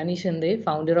 I'm Kalyani Shinde,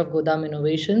 founder of Godam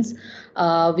Innovations.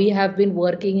 We have been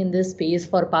working in this space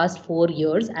for past 4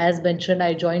 years. As mentioned,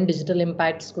 I joined Digital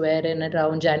Impact Square in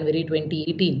around January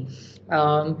 2018.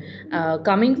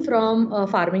 Coming from a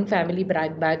farming family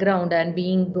background and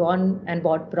being born and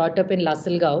brought up in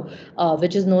Lasselgaon,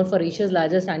 which is known for Asia's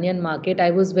largest onion market,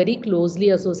 I was very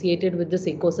closely associated with this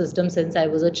ecosystem since I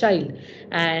was a child.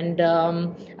 And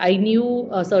I knew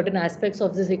certain aspects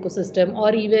of this ecosystem ecosystem,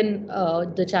 or even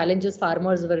the challenges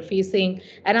farmers were facing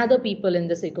and other people in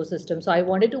this ecosystem. So I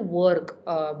wanted to work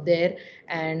there,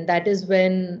 and that is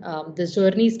when this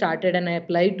journey started, and I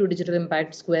applied to Digital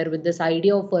Impact Square with this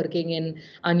idea of working in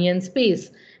onion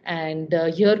space. And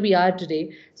here we are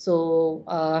today. So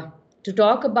to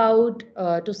talk about,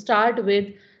 to start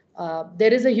with,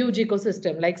 there is a huge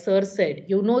ecosystem, like Sir said.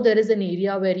 There is an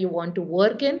area where you want to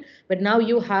work in, but now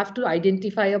you have to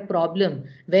identify a problem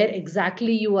where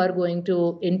exactly you are going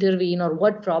to intervene, or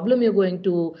what problem you're going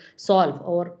to solve,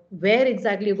 or where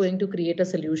exactly you're going to create a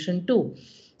solution to.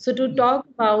 So to talk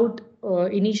about,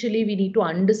 initially we need to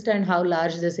understand how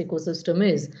large this ecosystem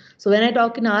is. So when I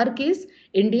talk in our case,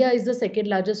 India is the second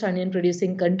largest onion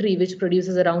producing country, which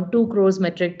produces around 2 crores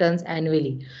metric tons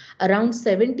annually. Around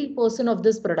 70% of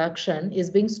this production is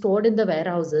being stored in the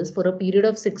warehouses for a period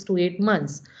of 6 to 8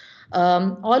 months.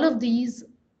 All of these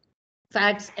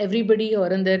facts everybody here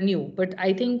and there knew, but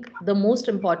I think the most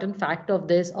important fact of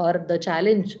this, or the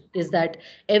challenge, is that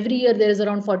every year there is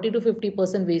around 40 to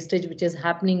 50% wastage which is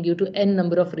happening due to n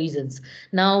number of reasons.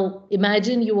 Now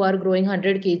imagine you are growing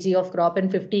 100 kg of crop and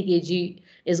 50 kg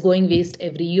is going waste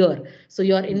every year. So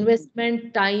your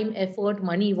investment, time, effort,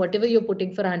 money, whatever you're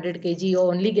putting for 100 kg,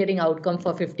 you're only getting outcome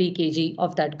for 50 kg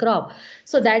of that crop.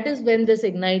 So that is when this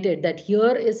ignited that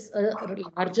here is a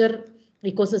larger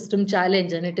ecosystem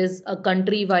challenge, and it is a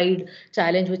countrywide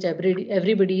challenge which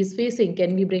everybody is facing.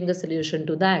 Can we bring a solution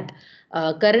to that?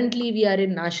 Currently we are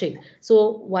in Nashik.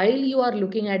 So while you are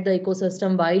looking at the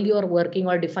ecosystem, while you are working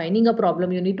or defining a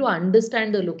problem, you need to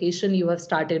understand the location you have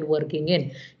started working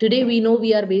in. Today we know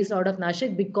we are based out of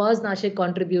Nashik because Nashik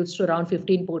contributes to around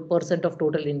 15% of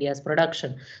total India's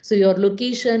production. So your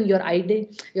location, your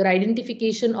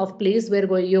identification of place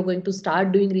where you're going to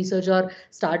start doing research or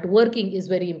start working is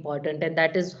very important, and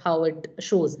that is how it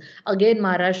shows. Again,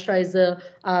 Maharashtra is a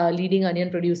leading onion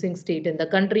producing state in the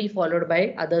country, followed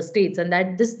by other states, and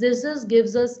that this just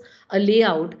gives us a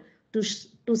layout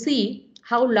to see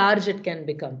how large it can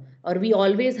become. Or we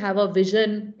always have a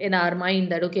vision in our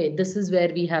mind that okay, this is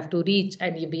where we have to reach,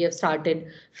 and we have started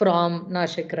from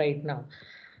Nashik right now.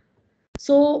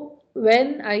 So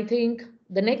when I think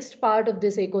the next part of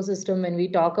this ecosystem, when we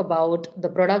talk about the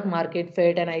product market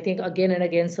fit, and I think again and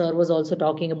again, Sir was also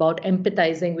talking about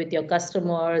empathizing with your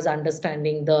customers,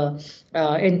 understanding the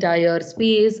entire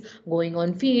space, going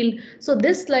on field. So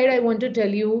this slide, I want to tell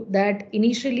you that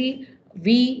initially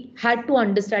we had to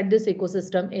understand this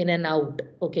ecosystem in and out.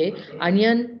 Okay,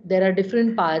 onion, there are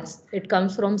different parts. It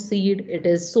comes from seed, it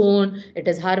is sown, it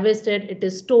is harvested, it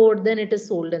is stored, then it is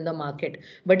sold in the market.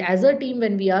 But as a team,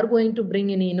 when we are going to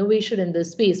bring any innovation in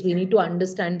this space, we need to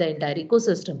understand the entire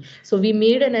ecosystem. So we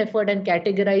made an effort and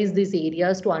categorized these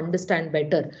areas to understand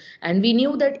better, and we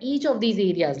knew that each of these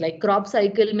areas, like crop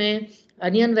cycle mein,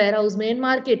 onion warehouse mein, and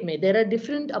market mein, there are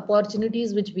different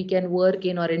opportunities which we can work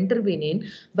in or intervene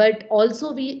in, but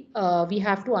also we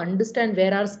have to understand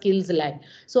where our skills lie.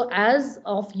 So as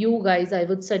of you guys, I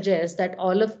would suggest that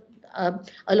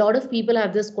a lot of people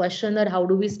have this question that how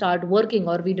do we start working,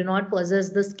 or we do not possess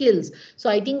the skills. So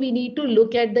I think we need to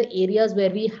look at the areas where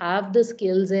we have the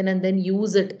skills in, and then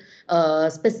use it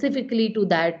specifically to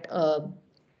that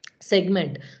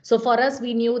segment. So for us,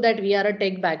 we knew that we are a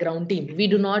tech background team. We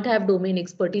do not have domain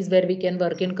expertise where we can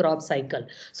work in crop cycle.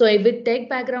 So with tech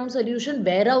background solution,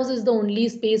 warehouse is the only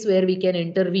space where we can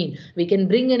intervene. We can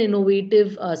bring an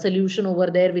innovative solution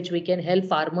over there, which we can help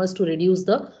farmers to reduce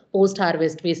the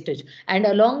post-harvest wastage. And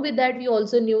along with that, we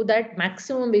also knew that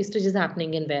maximum wastage is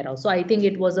happening in warehouse. So I think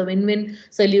it was a win-win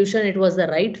solution. It was the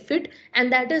right fit.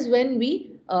 And that is when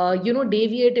we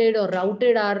deviated or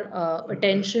routed our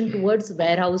attention towards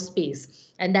warehouse space.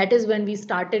 And that is when we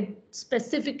started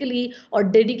specifically or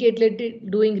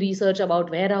dedicatedly doing research about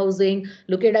warehousing,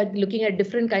 looking at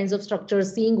different kinds of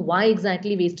structures, seeing why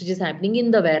exactly wastage is happening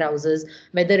in the warehouses,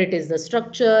 whether it is the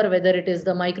structure, whether it is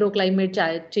the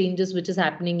microclimate changes which is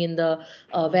happening in the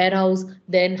warehouse,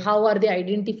 then how are they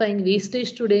identifying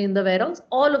wastage today in the warehouse.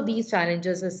 All of these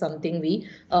challenges is something we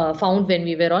found when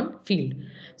we were on field.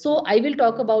 So I will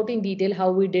talk about in detail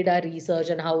how we did our research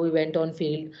and how we went on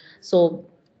field. So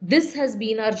this has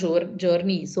been our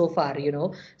journey so far,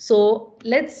 So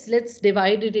let's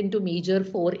divide it into major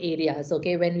 4 areas.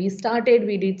 Okay, when we started,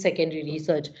 we did secondary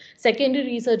research. Secondary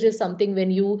research is something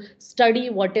when you study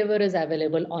whatever is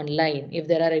available online. If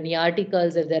there are any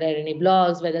articles, if there are any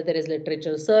blogs, whether there is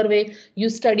literature survey, you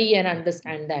study and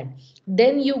understand that.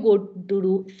 Then you go to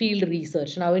do field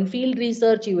research. Now in field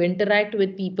research, you interact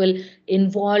with people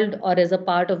involved or as a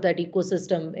part of that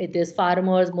ecosystem. It is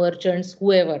farmers, merchants,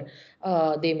 whoever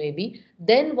they may be.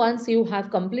 Then once you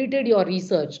have completed your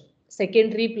research,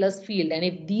 secondary plus field, and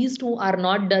if these two are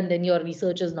not done, then your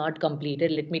research is not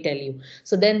completed, let me tell you.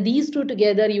 So then these two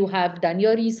together, you have done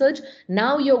your research.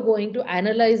 Now you're going to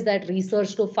analyze that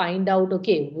research to find out,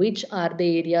 okay, which are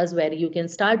the areas where you can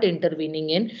start intervening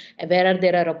in, where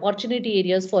there are opportunity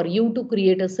areas for you to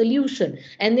create a solution.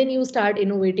 And then you start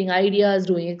innovating ideas,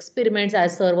 doing experiments,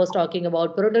 as sir was talking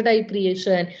about, prototype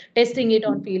creation, testing it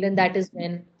on field, and that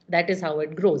is how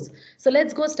it grows. So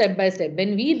let's go step by step.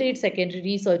 When we did secondary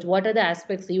research, what are the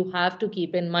aspects you have to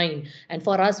keep in mind? And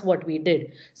for us, what we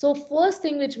did. So first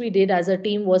thing which we did as a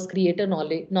team was create a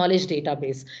knowledge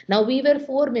database. Now we were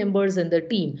 4 members in the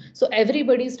team. So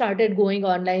everybody started going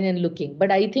online and looking.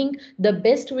 But I think the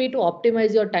best way to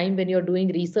optimize your time when you're doing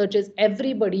research is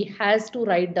everybody has to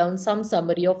write down some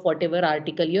summary of whatever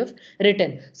article you have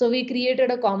written. So we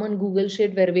created a common Google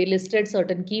sheet where we listed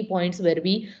certain key points where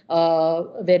we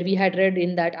had read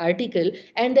in that article,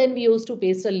 and then we used to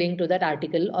paste a link to that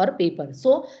article or paper.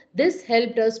 So this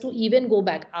helped us to even go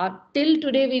back till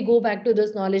today. We go back to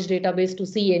this knowledge database to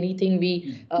see anything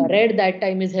we read that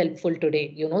time is helpful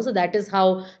today, you know. So that is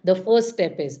how the first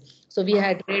step is. So we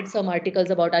had read some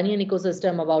articles about onion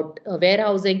ecosystem, about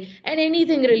warehousing, and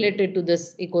anything related to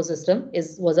this ecosystem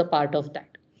was a part of that.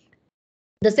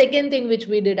 The second thing which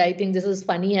we did, I think this is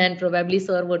funny and probably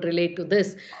sir would relate to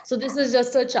this. So this is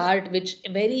just a chart which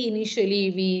very initially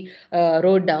we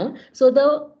wrote down. So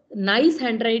the nice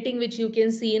handwriting which you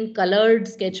can see in colored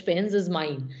sketch pens is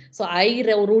mine. So I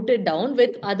wrote it down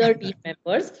with other team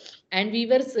members, and we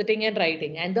were sitting and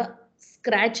writing, and the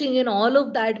scratching and all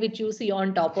of that which you see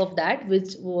on top of that,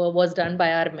 which was done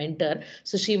by our mentor.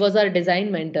 So she was our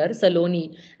design mentor,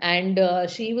 Saloni, and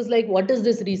she was like, what is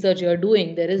this research you're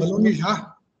doing? There is no...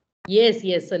 Yes,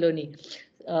 yes, Saloni.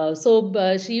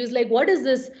 So she was like, what is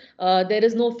this? There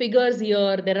is no figures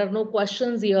here. There are no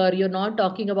questions here. You're not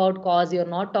talking about cause. You're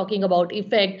not talking about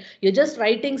effect. You're just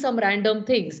writing some random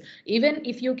things. Even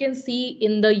if you can see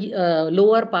in the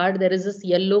lower part, there is this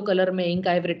yellow color ink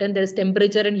I've written. There's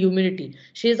temperature and humidity.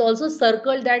 She has also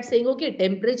circled that saying, okay,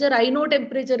 temperature, I know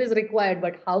temperature is required,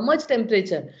 but how much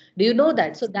temperature? Do you know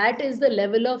that? So that is the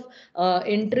level of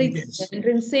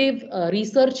intrinsic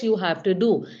research you have to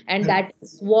do. And that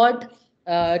is what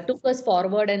took us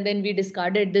forward, and then we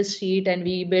discarded this sheet and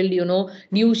we build, you know,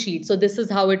 new sheet. So this is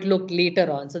how it looked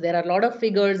later on. So there are a lot of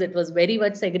figures. It was very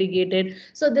much segregated.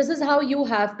 So this is how you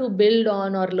have to build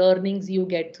on, or learnings you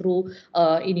get through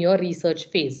in your research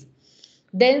phase.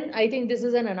 Then I think this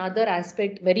is another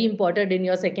aspect very important in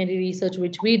your secondary research,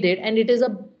 which we did, and it is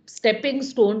a stepping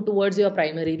stone towards your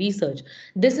primary research.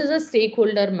 This is a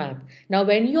stakeholder map. Now,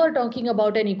 when you are talking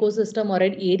about an ecosystem or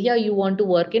an area you want to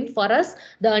work in, for us,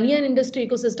 the onion industry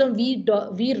ecosystem,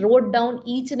 we wrote down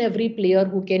each and every player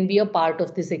who can be a part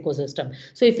of this ecosystem.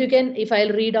 So if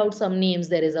I'll read out some names,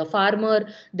 there is a farmer,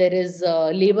 there is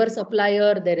a labor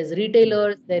supplier, there is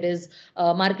retailers, there is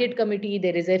a market committee,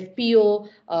 there is FPO,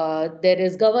 there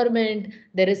is government,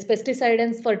 there is pesticide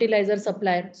and fertilizer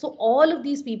supplier. So all of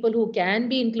these people who can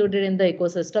be included in the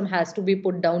ecosystem has to be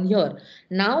put down here.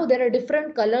 Now there are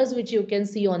different colors which you can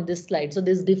see on this slide. So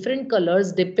these different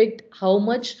colors depict how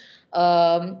much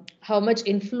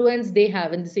influence they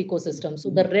have in this ecosystem. So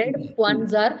the red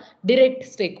ones are direct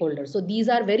stakeholders. So these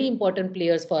are very important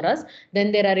players for us.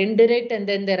 Then there are indirect, and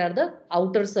then there are the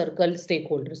outer circle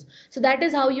stakeholders. So that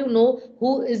is how you know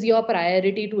who is your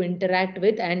priority to interact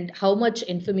with, and how much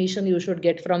information you should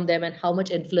get from them, and how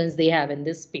much influence they have in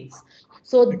this space.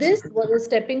 So this was a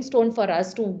stepping stone for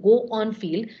us to go on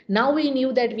field. Now we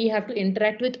knew that we have to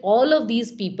interact with all of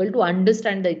these people to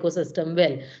understand the ecosystem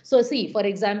well. So see, for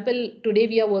example, today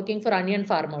we are working for onion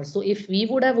farmers. So if we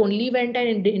would have only went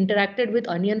and interacted with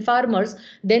onion farmers,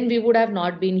 then we would have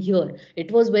not been here.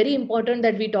 It was very important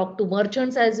that we talk to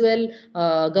merchants as well,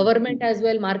 government as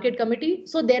well, market committee.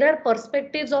 So there are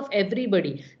perspectives of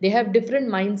everybody. They have different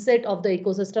mindset of the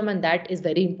ecosystem, and that is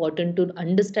very important to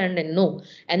understand and know.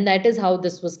 And that is how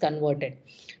this was converted.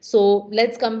 So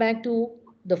let's come back to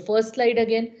the first slide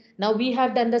again. Now we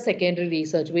have done the secondary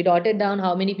research. We dotted down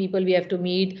how many people we have to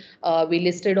meet. We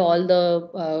listed all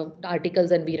the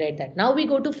articles and we read that. Now we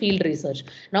go to field research.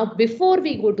 Now before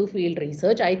we go to field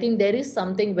research, I think there is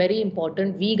something very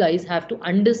important we guys have to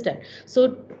understand.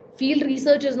 So field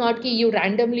research is not key. You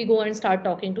randomly go and start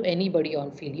talking to anybody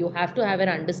on field. You have to have an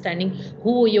understanding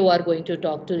who you are going to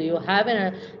talk to. Do you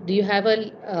have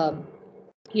a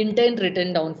intent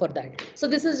written down for that. So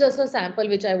this is just a sample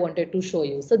which I wanted to show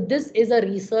you. So this is a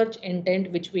research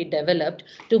intent which we developed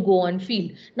to go on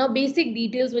field. Now basic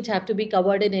details which have to be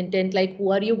covered in intent, like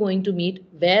who are you going to meet,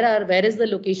 where is the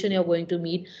location you're going to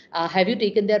meet, have you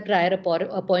taken their prior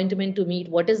appointment to meet,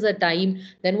 what is the time,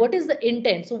 then what is the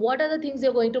intent. So what are the things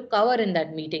you're going to cover in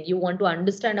that meeting? You want to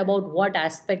understand about what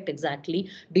aspect exactly.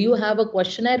 Do you have a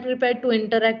questionnaire prepared to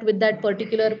interact with that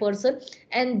particular person?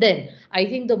 And then I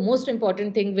think the most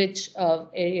important thing which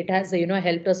it has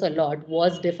helped us a lot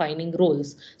was defining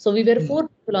roles. So we were four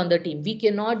people on the team. We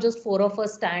cannot just four of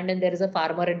us stand and there is a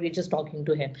farmer and we're just talking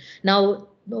to him. Now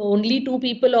only two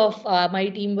people of my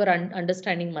team were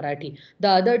understanding Marathi. The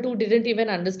other two didn't even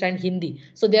understand Hindi.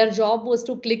 So their job was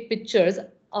to click pictures,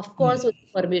 of course, with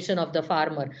the permission of the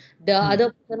farmer. The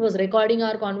other person was recording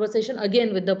our conversation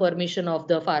again with the permission of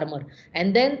the farmer.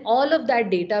 And then all of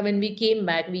that data, when we came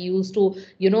back, we used to,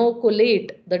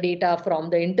 collate the data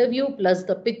from the interview plus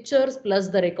the pictures plus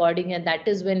the recording. And that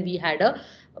is when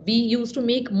we used to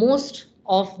make most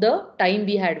of the time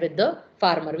we had with the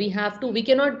farmer. We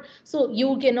cannot, so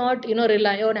you cannot,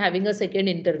 rely on having a second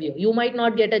interview. You might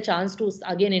not get a chance to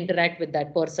again interact with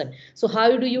that person. So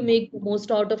how do you make the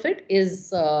most out of it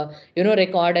is,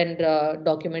 record and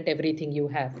document everything you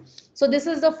have. So this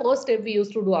is the first step we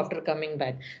used to do after coming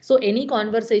back. So any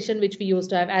conversation which we used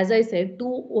to have, as I said,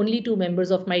 only two members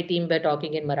of my team were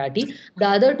talking in Marathi. The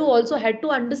other two also had to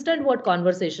understand what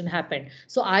conversation happened.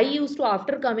 So I used to,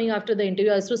 after the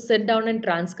interview, I used to sit down and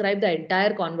transcribe the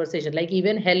entire conversation. Like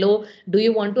even hello, do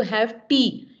you want to have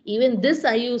tea? Even this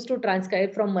I used to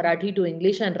transcribe from Marathi to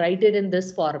English and write it in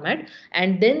this format.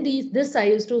 And then this I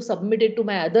used to submit it to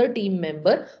my other team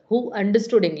member who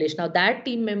understood English. Now that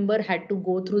team member had to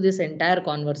go through this entire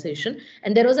conversation.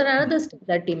 And there was another step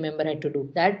that team member had to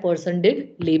do. That person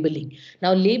did labeling.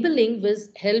 Now labeling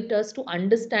helped us to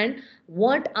understand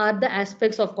what are the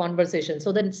aspects of conversation.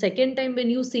 So the second time when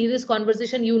you see this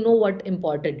conversation, you know what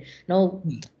important. Now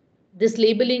this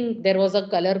labeling, there was a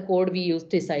color code we used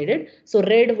decided. So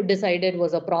red decided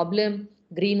was a problem,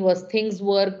 green was things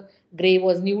work, gray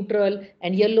was neutral,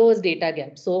 and yellow was data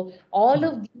gap. So all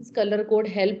of these color code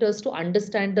helped us to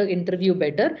understand the interview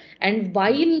better. And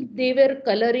while they were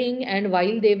coloring and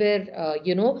while they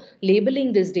were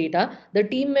labeling this data, the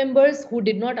team members who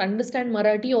did not understand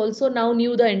Marathi also now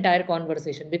knew the entire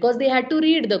conversation because they had to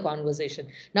read the conversation.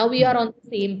 Now we are on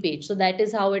the same page. So that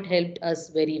is how it helped us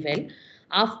very well.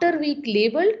 After we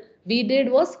labeled, we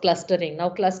did was clustering. Now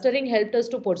clustering helped us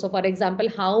to put, so for example,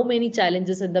 how many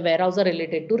challenges in the warehouse are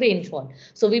related to rainfall.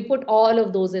 So we put all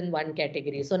of those in one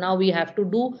category. So now we have to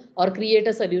do or create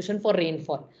a solution for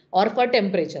rainfall or for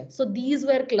temperature. So these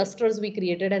were clusters we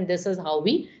created, and this is how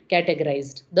we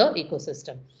categorized the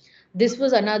ecosystem. This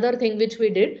was another thing which we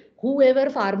did. Whoever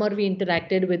farmer we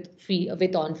interacted with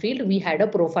on field, we had a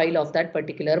profile of that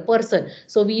particular person.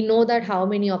 So we know that how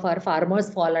many of our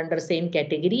farmers fall under same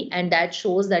category, and that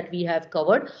shows that we have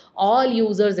covered all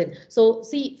users in. So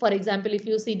see, for example, if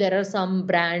you see there are some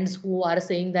brands who are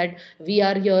saying that we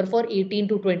are here for 18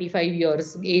 to 25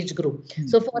 years age group.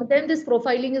 So for them, this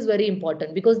profiling is very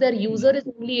important because their user is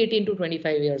only 18 to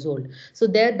 25 years old. So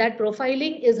that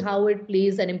profiling is how it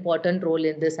plays an important role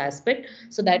in this aspect.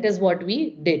 So that is what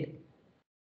we did.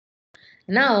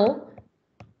 Now,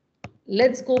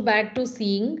 let's go back to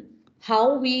seeing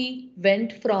how we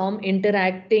went from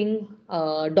interacting,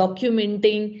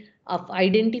 documenting, of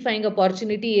identifying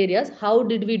opportunity areas. How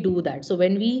did we do that? So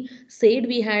when we said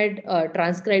we had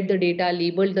transcribed the data,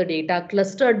 labeled the data,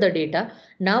 clustered the data,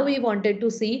 now we wanted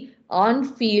to see on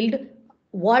field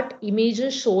what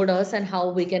images showed us and how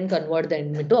we can convert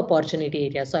them into opportunity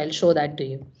areas. So I'll show that to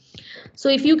you. So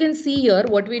if you can see here,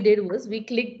 what we did was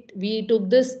we took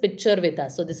this picture with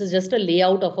us. So this is just a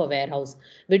layout of a warehouse.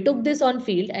 We took this on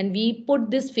field and we put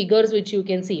these figures, which you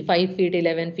can see 5 feet,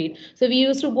 11 feet. So we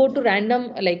used to go to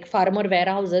random like farmer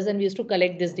warehouses and we used to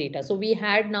collect this data. So we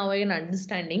had now an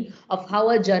understanding of how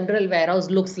a general warehouse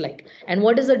looks like and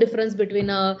what is the difference between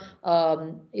a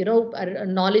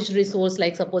knowledge resource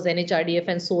like suppose NHRDF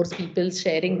and source people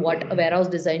sharing what a warehouse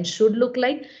design should look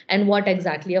like and what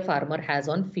exactly a farmer has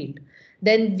on field.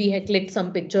 Then we had clicked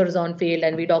some pictures on field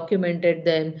and we documented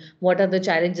them. What are the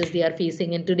challenges they are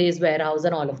facing in today's warehouse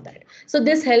and all of that. So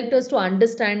this helped us to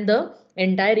understand the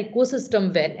entire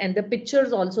ecosystem well, and the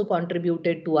pictures also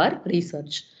contributed to our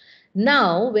research.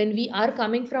 Now, when we are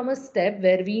coming from a step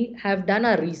where we have done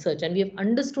our research and we have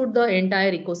understood the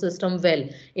entire ecosystem well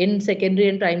in secondary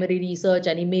and primary research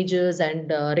and images and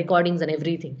recordings and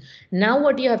everything. Now,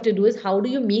 what you have to do is how do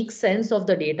you make sense of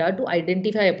the data to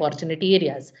identify opportunity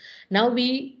areas? Now,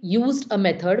 we used a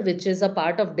method which is a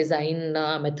part of design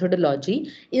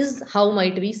methodology is how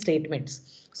might we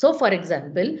statements. So, for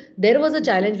example, there was a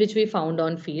challenge which we found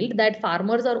on field that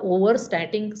farmers are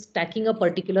stacking a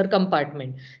particular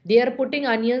compartment. They are putting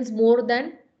onions more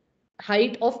than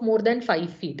height of more than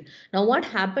 5 feet. Now, what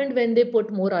happened when they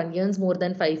put more onions more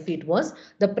than 5 feet was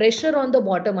the pressure on the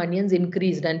bottom onions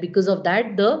increased, and because of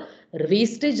that, the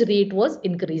wastage rate was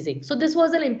increasing. So, this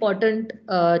was an important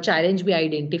challenge we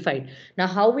identified. Now,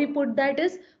 how we put that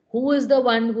is who is the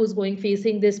one who's going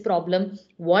facing this problem,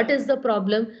 what is the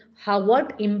problem, how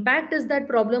what impact is that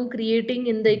problem creating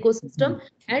in the ecosystem,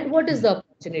 and what is the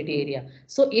opportunity area.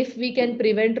 So if we can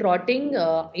prevent rotting,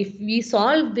 if we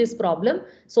solve this problem,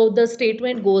 so the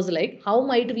statement goes like how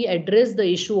might we address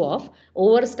the issue of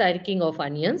overstacking of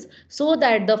onions so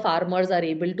that the farmers are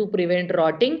able to prevent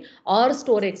rotting or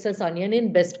store excess onion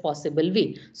in best possible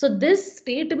way. So this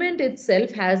statement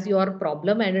itself has your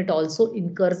problem and it also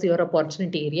incurs your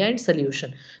opportunity area and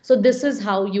solution. So this is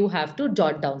how you have to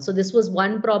jot down. So this was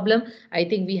one problem. I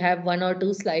think we have one or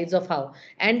two slides of how,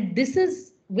 and this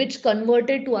is which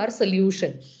converted to our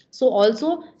solution. So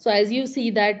also, so as you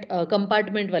see that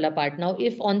compartment wala part. Now,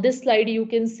 if on this slide you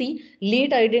can see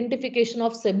late identification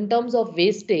of symptoms of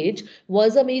wastage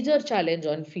was a major challenge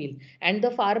on field. And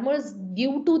the farmers,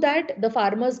 due to that, the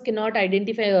farmers cannot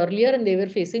identify earlier and they were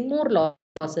facing more losses.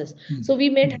 So we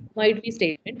might be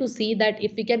statement to see that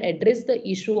if we can address the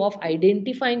issue of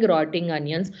identifying rotting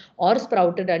onions or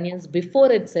sprouted onions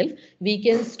before itself, we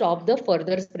can stop the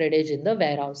further spreadage in the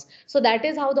warehouse. So that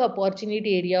is how the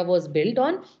opportunity area was built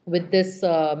on with this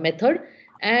method.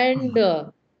 And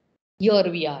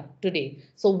here we are today.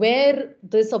 So where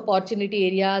this opportunity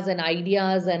areas and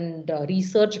ideas and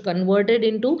research converted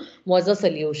into was a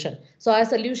solution. So our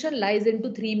solution lies into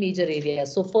three major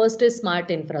areas. So first is smart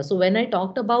infra. So when I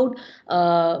talked about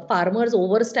farmers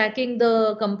overstacking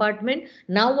the compartment,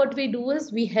 now what we do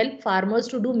is we help farmers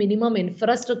to do minimum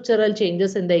infrastructural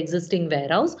changes in the existing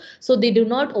warehouse. So they do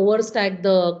not overstack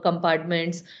the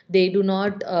compartments. They do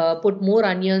not put more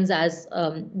onions as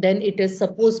then it is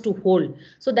supposed to hold.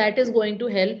 So that is going to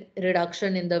help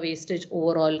reduction in the wastage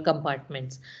overall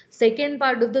compartments. Second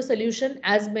part of the solution,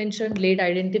 as mentioned, late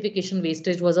identification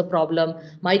wastage was a problem.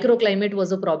 Microclimate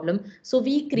was a problem. So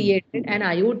we created an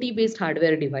IoT based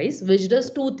hardware device which does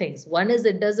two things. One is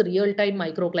it does real time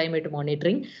microclimate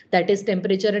monitoring, that is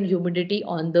temperature and humidity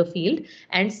on the field.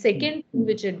 And second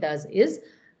which it does is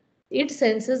it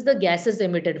senses the gases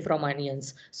emitted from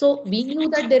onions. So we knew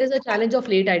that there is a challenge of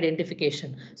late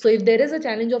identification. So if there is a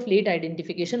challenge of late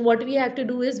identification, what we have to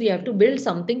do is we have to build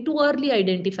something to early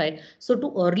identify. So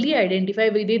to early identify,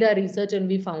 we did our research and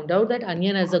we found out that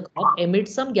onion as a crop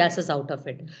emits some gases out of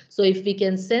it. So if we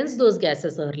can sense those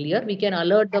gases earlier, we can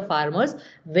alert the farmers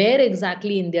where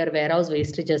exactly in their warehouse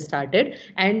wastage has started.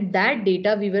 And that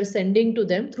data we were sending to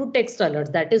them through text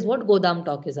alerts. That is what Godam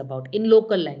Talk is about in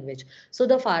local language. So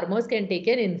the farmers can take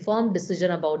an informed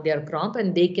decision about their crop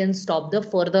and they can stop the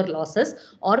further losses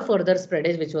or further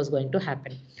spreadage which was going to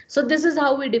happen. So this is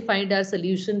how we defined our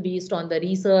solution based on the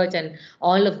research and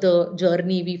all of the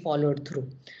journey we followed through.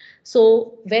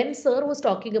 So when sir was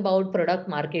talking about product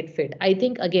market fit, I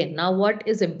think again, now what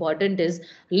is important is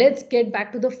let's get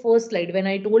back to the first slide when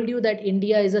I told you that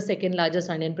India is the second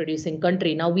largest onion producing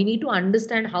country. Now we need to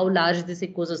understand how large this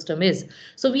ecosystem is.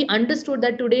 So we understood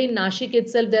that today in Nashik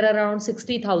itself, there are around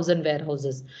 60,000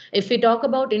 warehouses. If we talk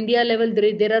about India level,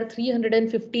 there are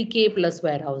 350K plus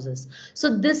warehouses.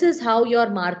 So this is how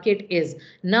your market is.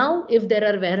 Now, if there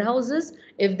are warehouses,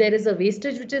 if there is a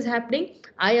wastage which is happening,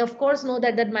 I of course know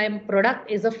that my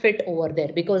product is a fit over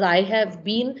there because I have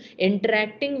been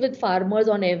interacting with farmers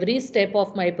on every step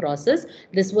of my process.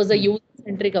 This was a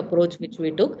user-centric approach which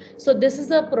we took. So this is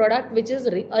a product which is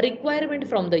a requirement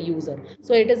from the user.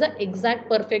 So it is an exact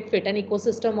perfect fit, and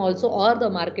ecosystem also or the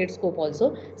market scope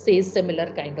also says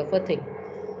similar kind of a thing.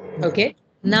 Okay.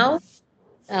 Now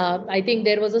I think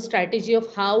there was a strategy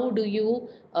of how do you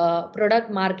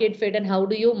product market fit and how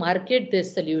do you market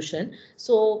this solution.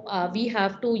 So we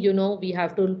have to, we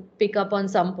have to pick up on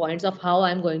some points of how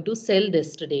I'm going to sell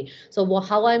this today. So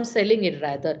how I'm selling it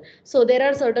rather. So there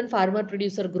are certain farmer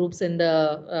producer groups in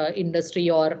the industry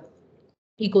or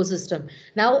ecosystem.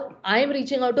 Now I am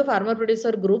reaching out to farmer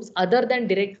producer groups other than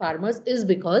direct farmers is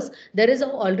because there is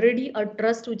already a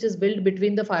trust which is built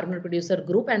between the farmer producer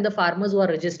group and the farmers who are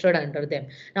registered under them.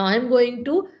 Now I am going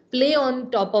to play on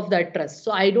top of that trust.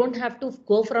 So I don't have to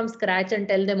go from scratch and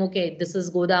tell them, okay, this is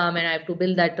Godam and I have to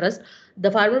build that trust. The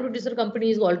farmer producer company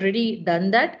has already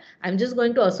done that. I'm just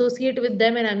going to associate with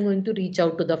them and I'm going to reach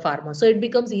out to the farmer. So it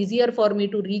becomes easier for me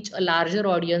to reach a larger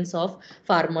audience of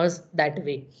farmers that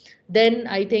way. Then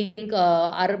I think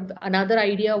our another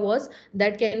idea was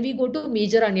that can we go to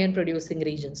major onion producing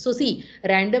regions. So see,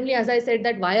 randomly, as I said,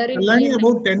 that why are in Kalani,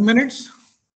 about 10 minutes.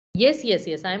 Yes, yes,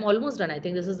 yes. I'm almost done. I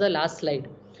think this is the last slide.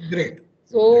 Great.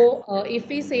 So, if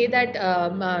we say that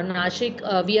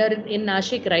Nashik, we are in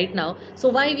Nashik right now. So,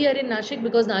 why we are in Nashik?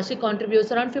 Because Nashik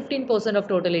contributes around 15% of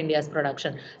total India's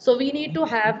production. So, we need to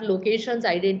have locations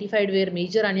identified where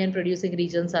major onion producing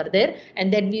regions are there,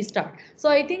 and then we start. So,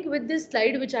 I think with this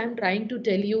slide, which I'm trying to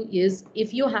tell you is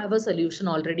if you have a solution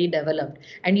already developed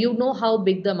and you know how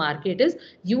big the market is,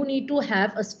 you need to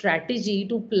have a strategy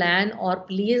to plan or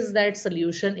place that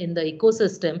solution in the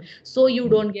ecosystem so you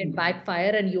don't get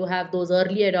backfire and you have those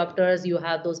early adopters, you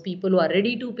have those people who are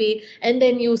ready to pay, and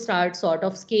then you start sort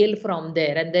of scale from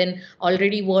there. And then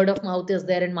already word of mouth is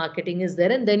there and marketing is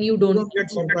there, and then you You don't don't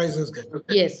get surprises then.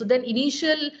 Yes, so then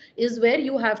initial is where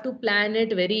you have to plan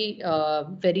it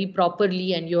very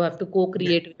properly and you have to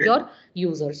co-create with your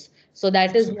users. So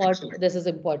that is what this is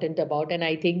important about, and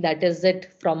I think that is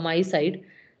it from my side.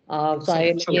 So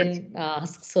I again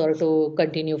ask sir to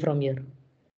continue from here.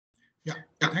 Yeah,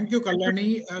 thank you,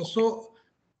 Kalyani. So,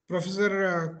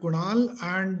 Professor Kunal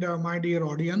and my dear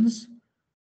audience,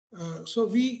 so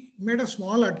we made a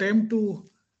small attempt to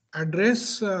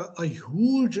address a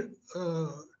huge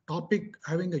topic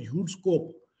having a huge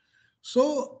scope.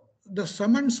 So, the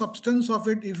sum and substance of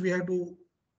it, if we have to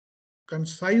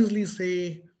concisely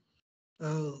say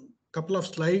a couple of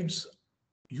slides,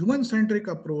 human-centric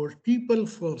approach, people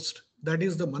first, that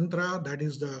is the mantra, that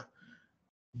is the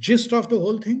gist of the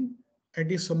whole thing.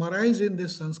 It is summarized in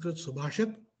this Sanskrit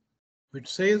Subhashit, which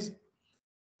says,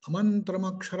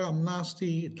 Amantramaksharam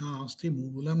nasti nasti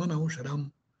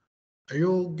moolamanausharam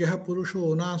ayogyah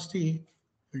purusho nasti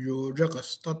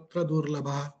yojakastatra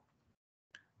durlabha.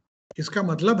 इसका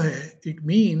मतलब है, it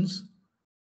means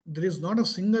there is not a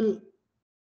single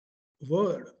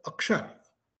word, अक्षर,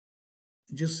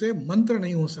 जिससे मंत्र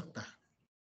नहीं हो सकता.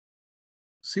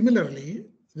 Similarly,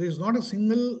 there is not a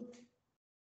single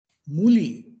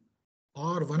मूली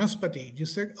और वनस्पति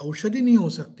जिससे औषधि नहीं हो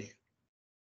सकती.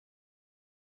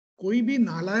 कोई भी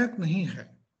नालायक नहीं है,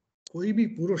 कोई भी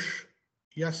पुरुष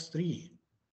या स्त्री,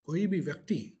 कोई भी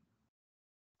व्यक्ति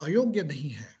अयोग्य नहीं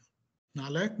है,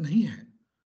 नालायक नहीं है,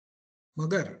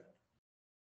 मगर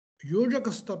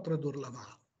योजकस्तत्र दुर्लभा.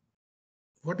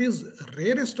 What is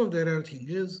rarest of the rare thing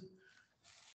is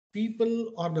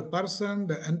people or the person,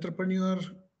 the entrepreneur,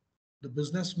 the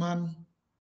businessman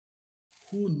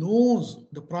who knows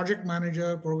the project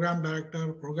manager, program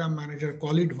director, program manager,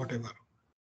 call it whatever,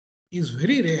 is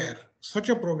very rare. Such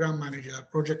a program manager,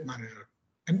 project manager,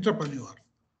 entrepreneur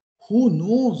who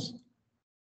knows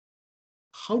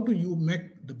how do you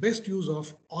make the best use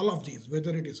of all of these,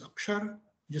 whether it is अक्षर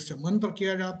जिससे मंत्र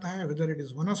किया जाता है, whether it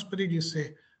is वनस्पति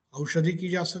जिससे औषधि की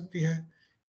जा सकती है.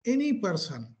 Any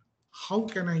person, how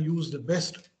can I use the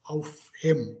best of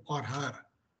him or her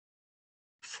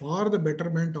for the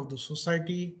betterment of the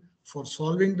society, for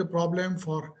solving the problem,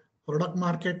 for product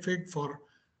market fit, for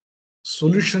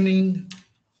solutioning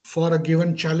for a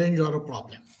given challenge or a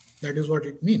problem. That is what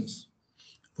it means.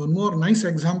 One more nice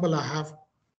example I have.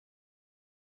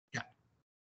 Yeah.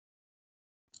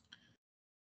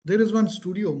 There is one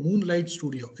studio, Moonlight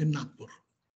Studio in Nagpur.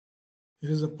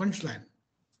 There is a punchline.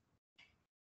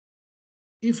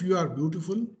 If you are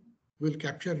beautiful, we'll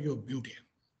capture your beauty.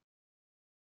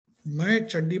 मैं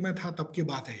चड्डी में था तब की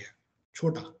बात है ये,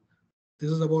 छोटा.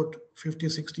 This is about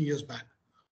 50-60 years back.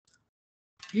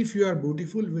 If you are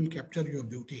beautiful, we'll capture your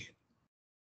beauty.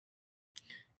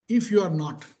 If you are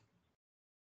not,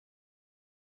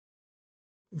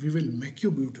 we will make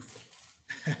you beautiful.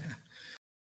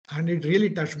 And it really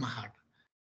touched my heart.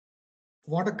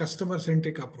 What a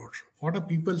customer-centric approach. What a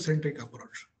people-centric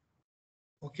approach.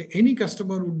 Okay, any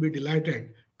customer would be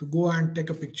delighted to go and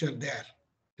take a picture there,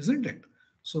 isn't it?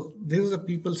 So this is a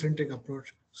people-centric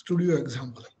approach, studio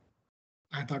example.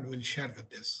 I thought we'll share with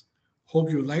this.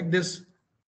 Hope you like this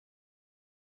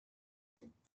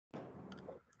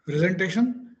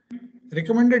presentation.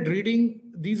 Recommended reading,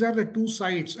 these are the two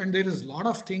sites, and there is a lot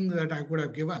of things that I could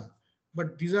have given,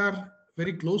 but these are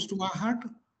very close to my heart.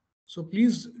 So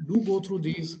please do go through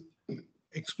these,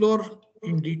 explore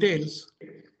in details.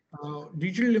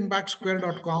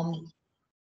 Digitalimpactsquare.com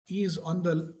is on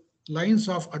the lines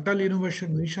of Atal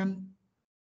Innovation Mission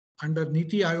under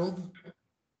Niti Aayog,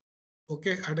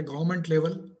 okay, at a government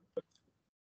level.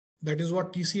 That is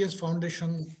what TCS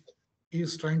Foundation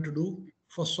is trying to do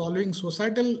for solving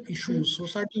societal issues,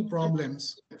 societal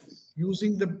problems,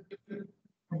 using the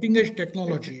cutting edge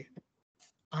technology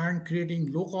and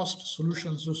creating low cost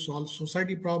solutions to solve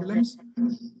society problems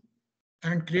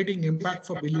and creating impact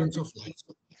for billions of lives.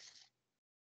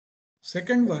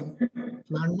 Second one,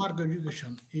 landmark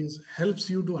education is helps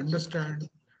you to understand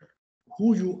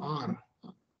who you are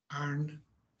and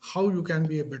how you can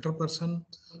be a better person,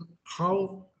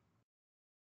 how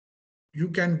you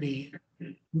can be,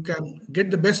 you can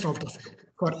get the best out of you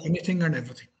for anything and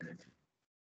everything.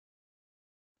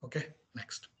 Okay,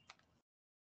 next.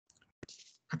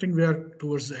 I think we are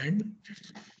towards the end.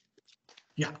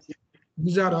 Yeah,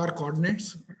 these are our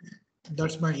coordinates.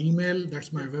 That's my email,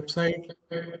 that's my website,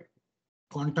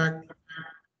 contact,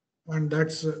 and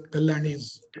that's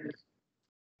Kalyani's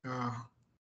uh,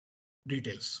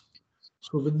 details.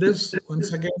 So with this,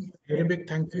 once again, very big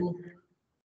thank you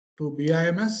to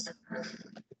BIMS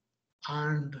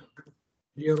and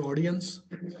dear audience.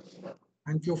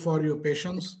 Thank you for your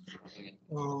patience.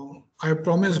 I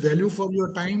promise value for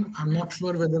your time. I'm not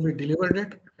sure whether we delivered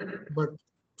it, but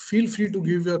feel free to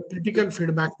give your critical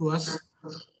feedback to us.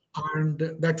 And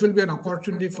that will be an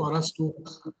opportunity for us to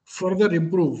further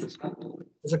improve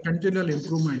as a continual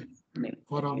improvement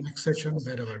for our next session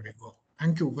wherever we go.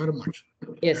 Thank you very much.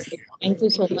 Yes, thank you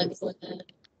so much.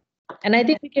 And I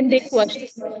think we can take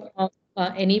questions from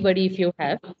anybody if you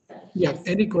have. Yeah,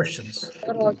 any questions?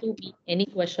 Or to me, any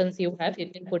questions you have, you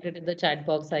can put it in the chat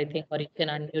box, I think, or you can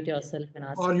unmute yourself and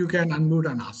ask. Or you can unmute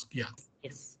and ask. Yeah.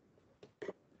 Yes.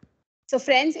 So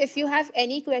friends, if you have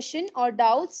any question or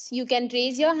doubts, you can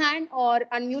raise your hand or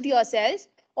unmute yourself.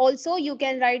 Also, you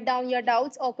can write down your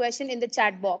doubts or question in the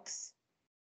chat box.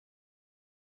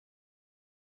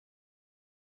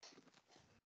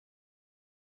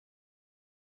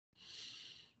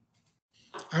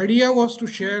 Idea was to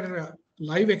share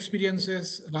live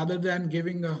experiences rather than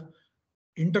giving a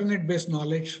internet-based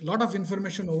knowledge. A lot of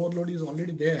information overload is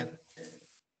already there.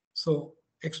 So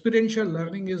experiential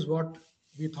learning is what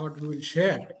we thought we will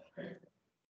share.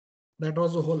 That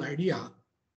was the whole idea.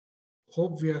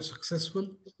 Hope we are successful.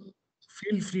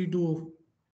 Feel free to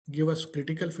give us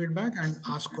critical feedback and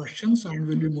ask questions, and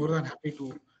we'll be more than happy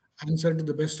to answer to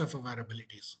the best of our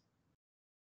abilities.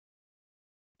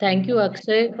 Thank you,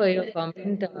 Akshay, for your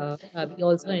comment. We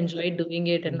also enjoyed doing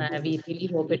it, and we really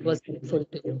hope it was helpful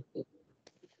to you.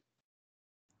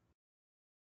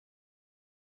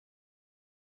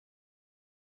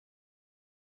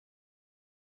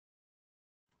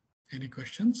 Any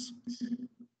questions?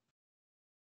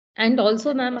 And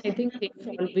also, ma'am, I think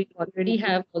we already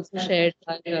have also shared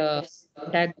our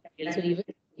contact details. So even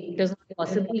if it is not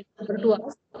possible to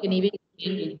ask, you can even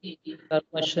email your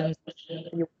questions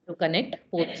you want to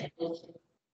connect. Post.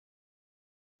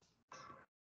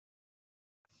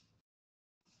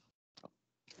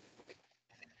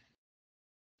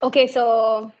 Okay,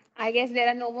 so I guess there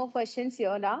are no more questions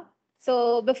here now.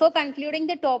 So before concluding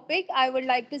the topic, I would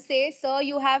like to say, sir,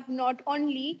 you have not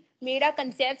only made our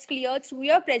concepts clear through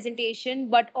your presentation,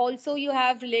 but also you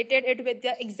have related it with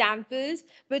the examples,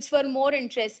 which were more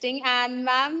interesting. And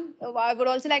ma'am, I would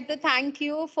also like to thank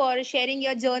you for sharing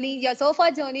your journey, your so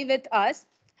far journey with us.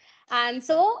 And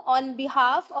so, on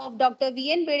behalf of Dr.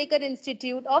 V.N. Bedekar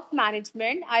Institute of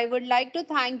Management, I would like to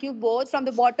thank you both from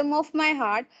the bottom of my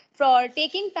heart for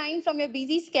taking time from your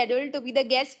busy schedule to be the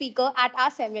guest speaker at our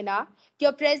seminar.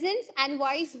 Your presence and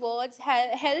wise words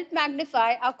helped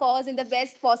magnify our cause in the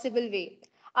best possible way.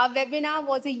 Our webinar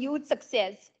was a huge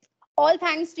success. All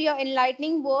thanks to your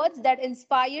enlightening words that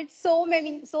inspired so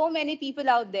many people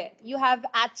out there. You have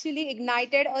actually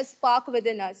ignited a spark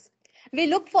within us. We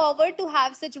look forward to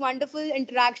have such wonderful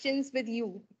interactions with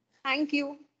you. Thank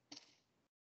you.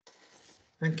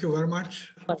 Thank you very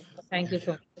much. Thank Yeah, you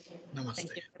so yeah. much. Namaste.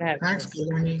 Thank you for having Thanks, us.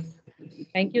 Kalyani.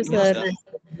 Thank you, Yes, sir. sir.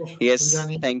 Namaste, Yes.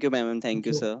 Sanjani. Thank you, ma'am. And Thank thank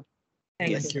you, you. sir.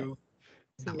 Thank Yes. Thank you. you.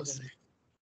 See you Namaste. then.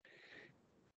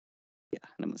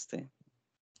 Yeah. Namaste.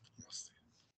 Namaste.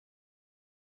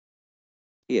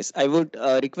 Yes, I would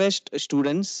request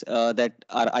students that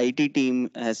our IT team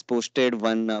has posted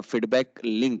one feedback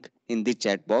link in the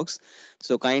chat box.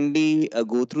 So kindly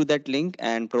go through that link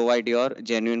and provide your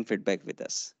genuine feedback with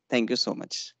us. Thank you so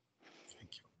much.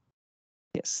 Thank you.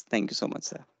 Yes. Thank you so much,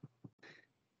 sir.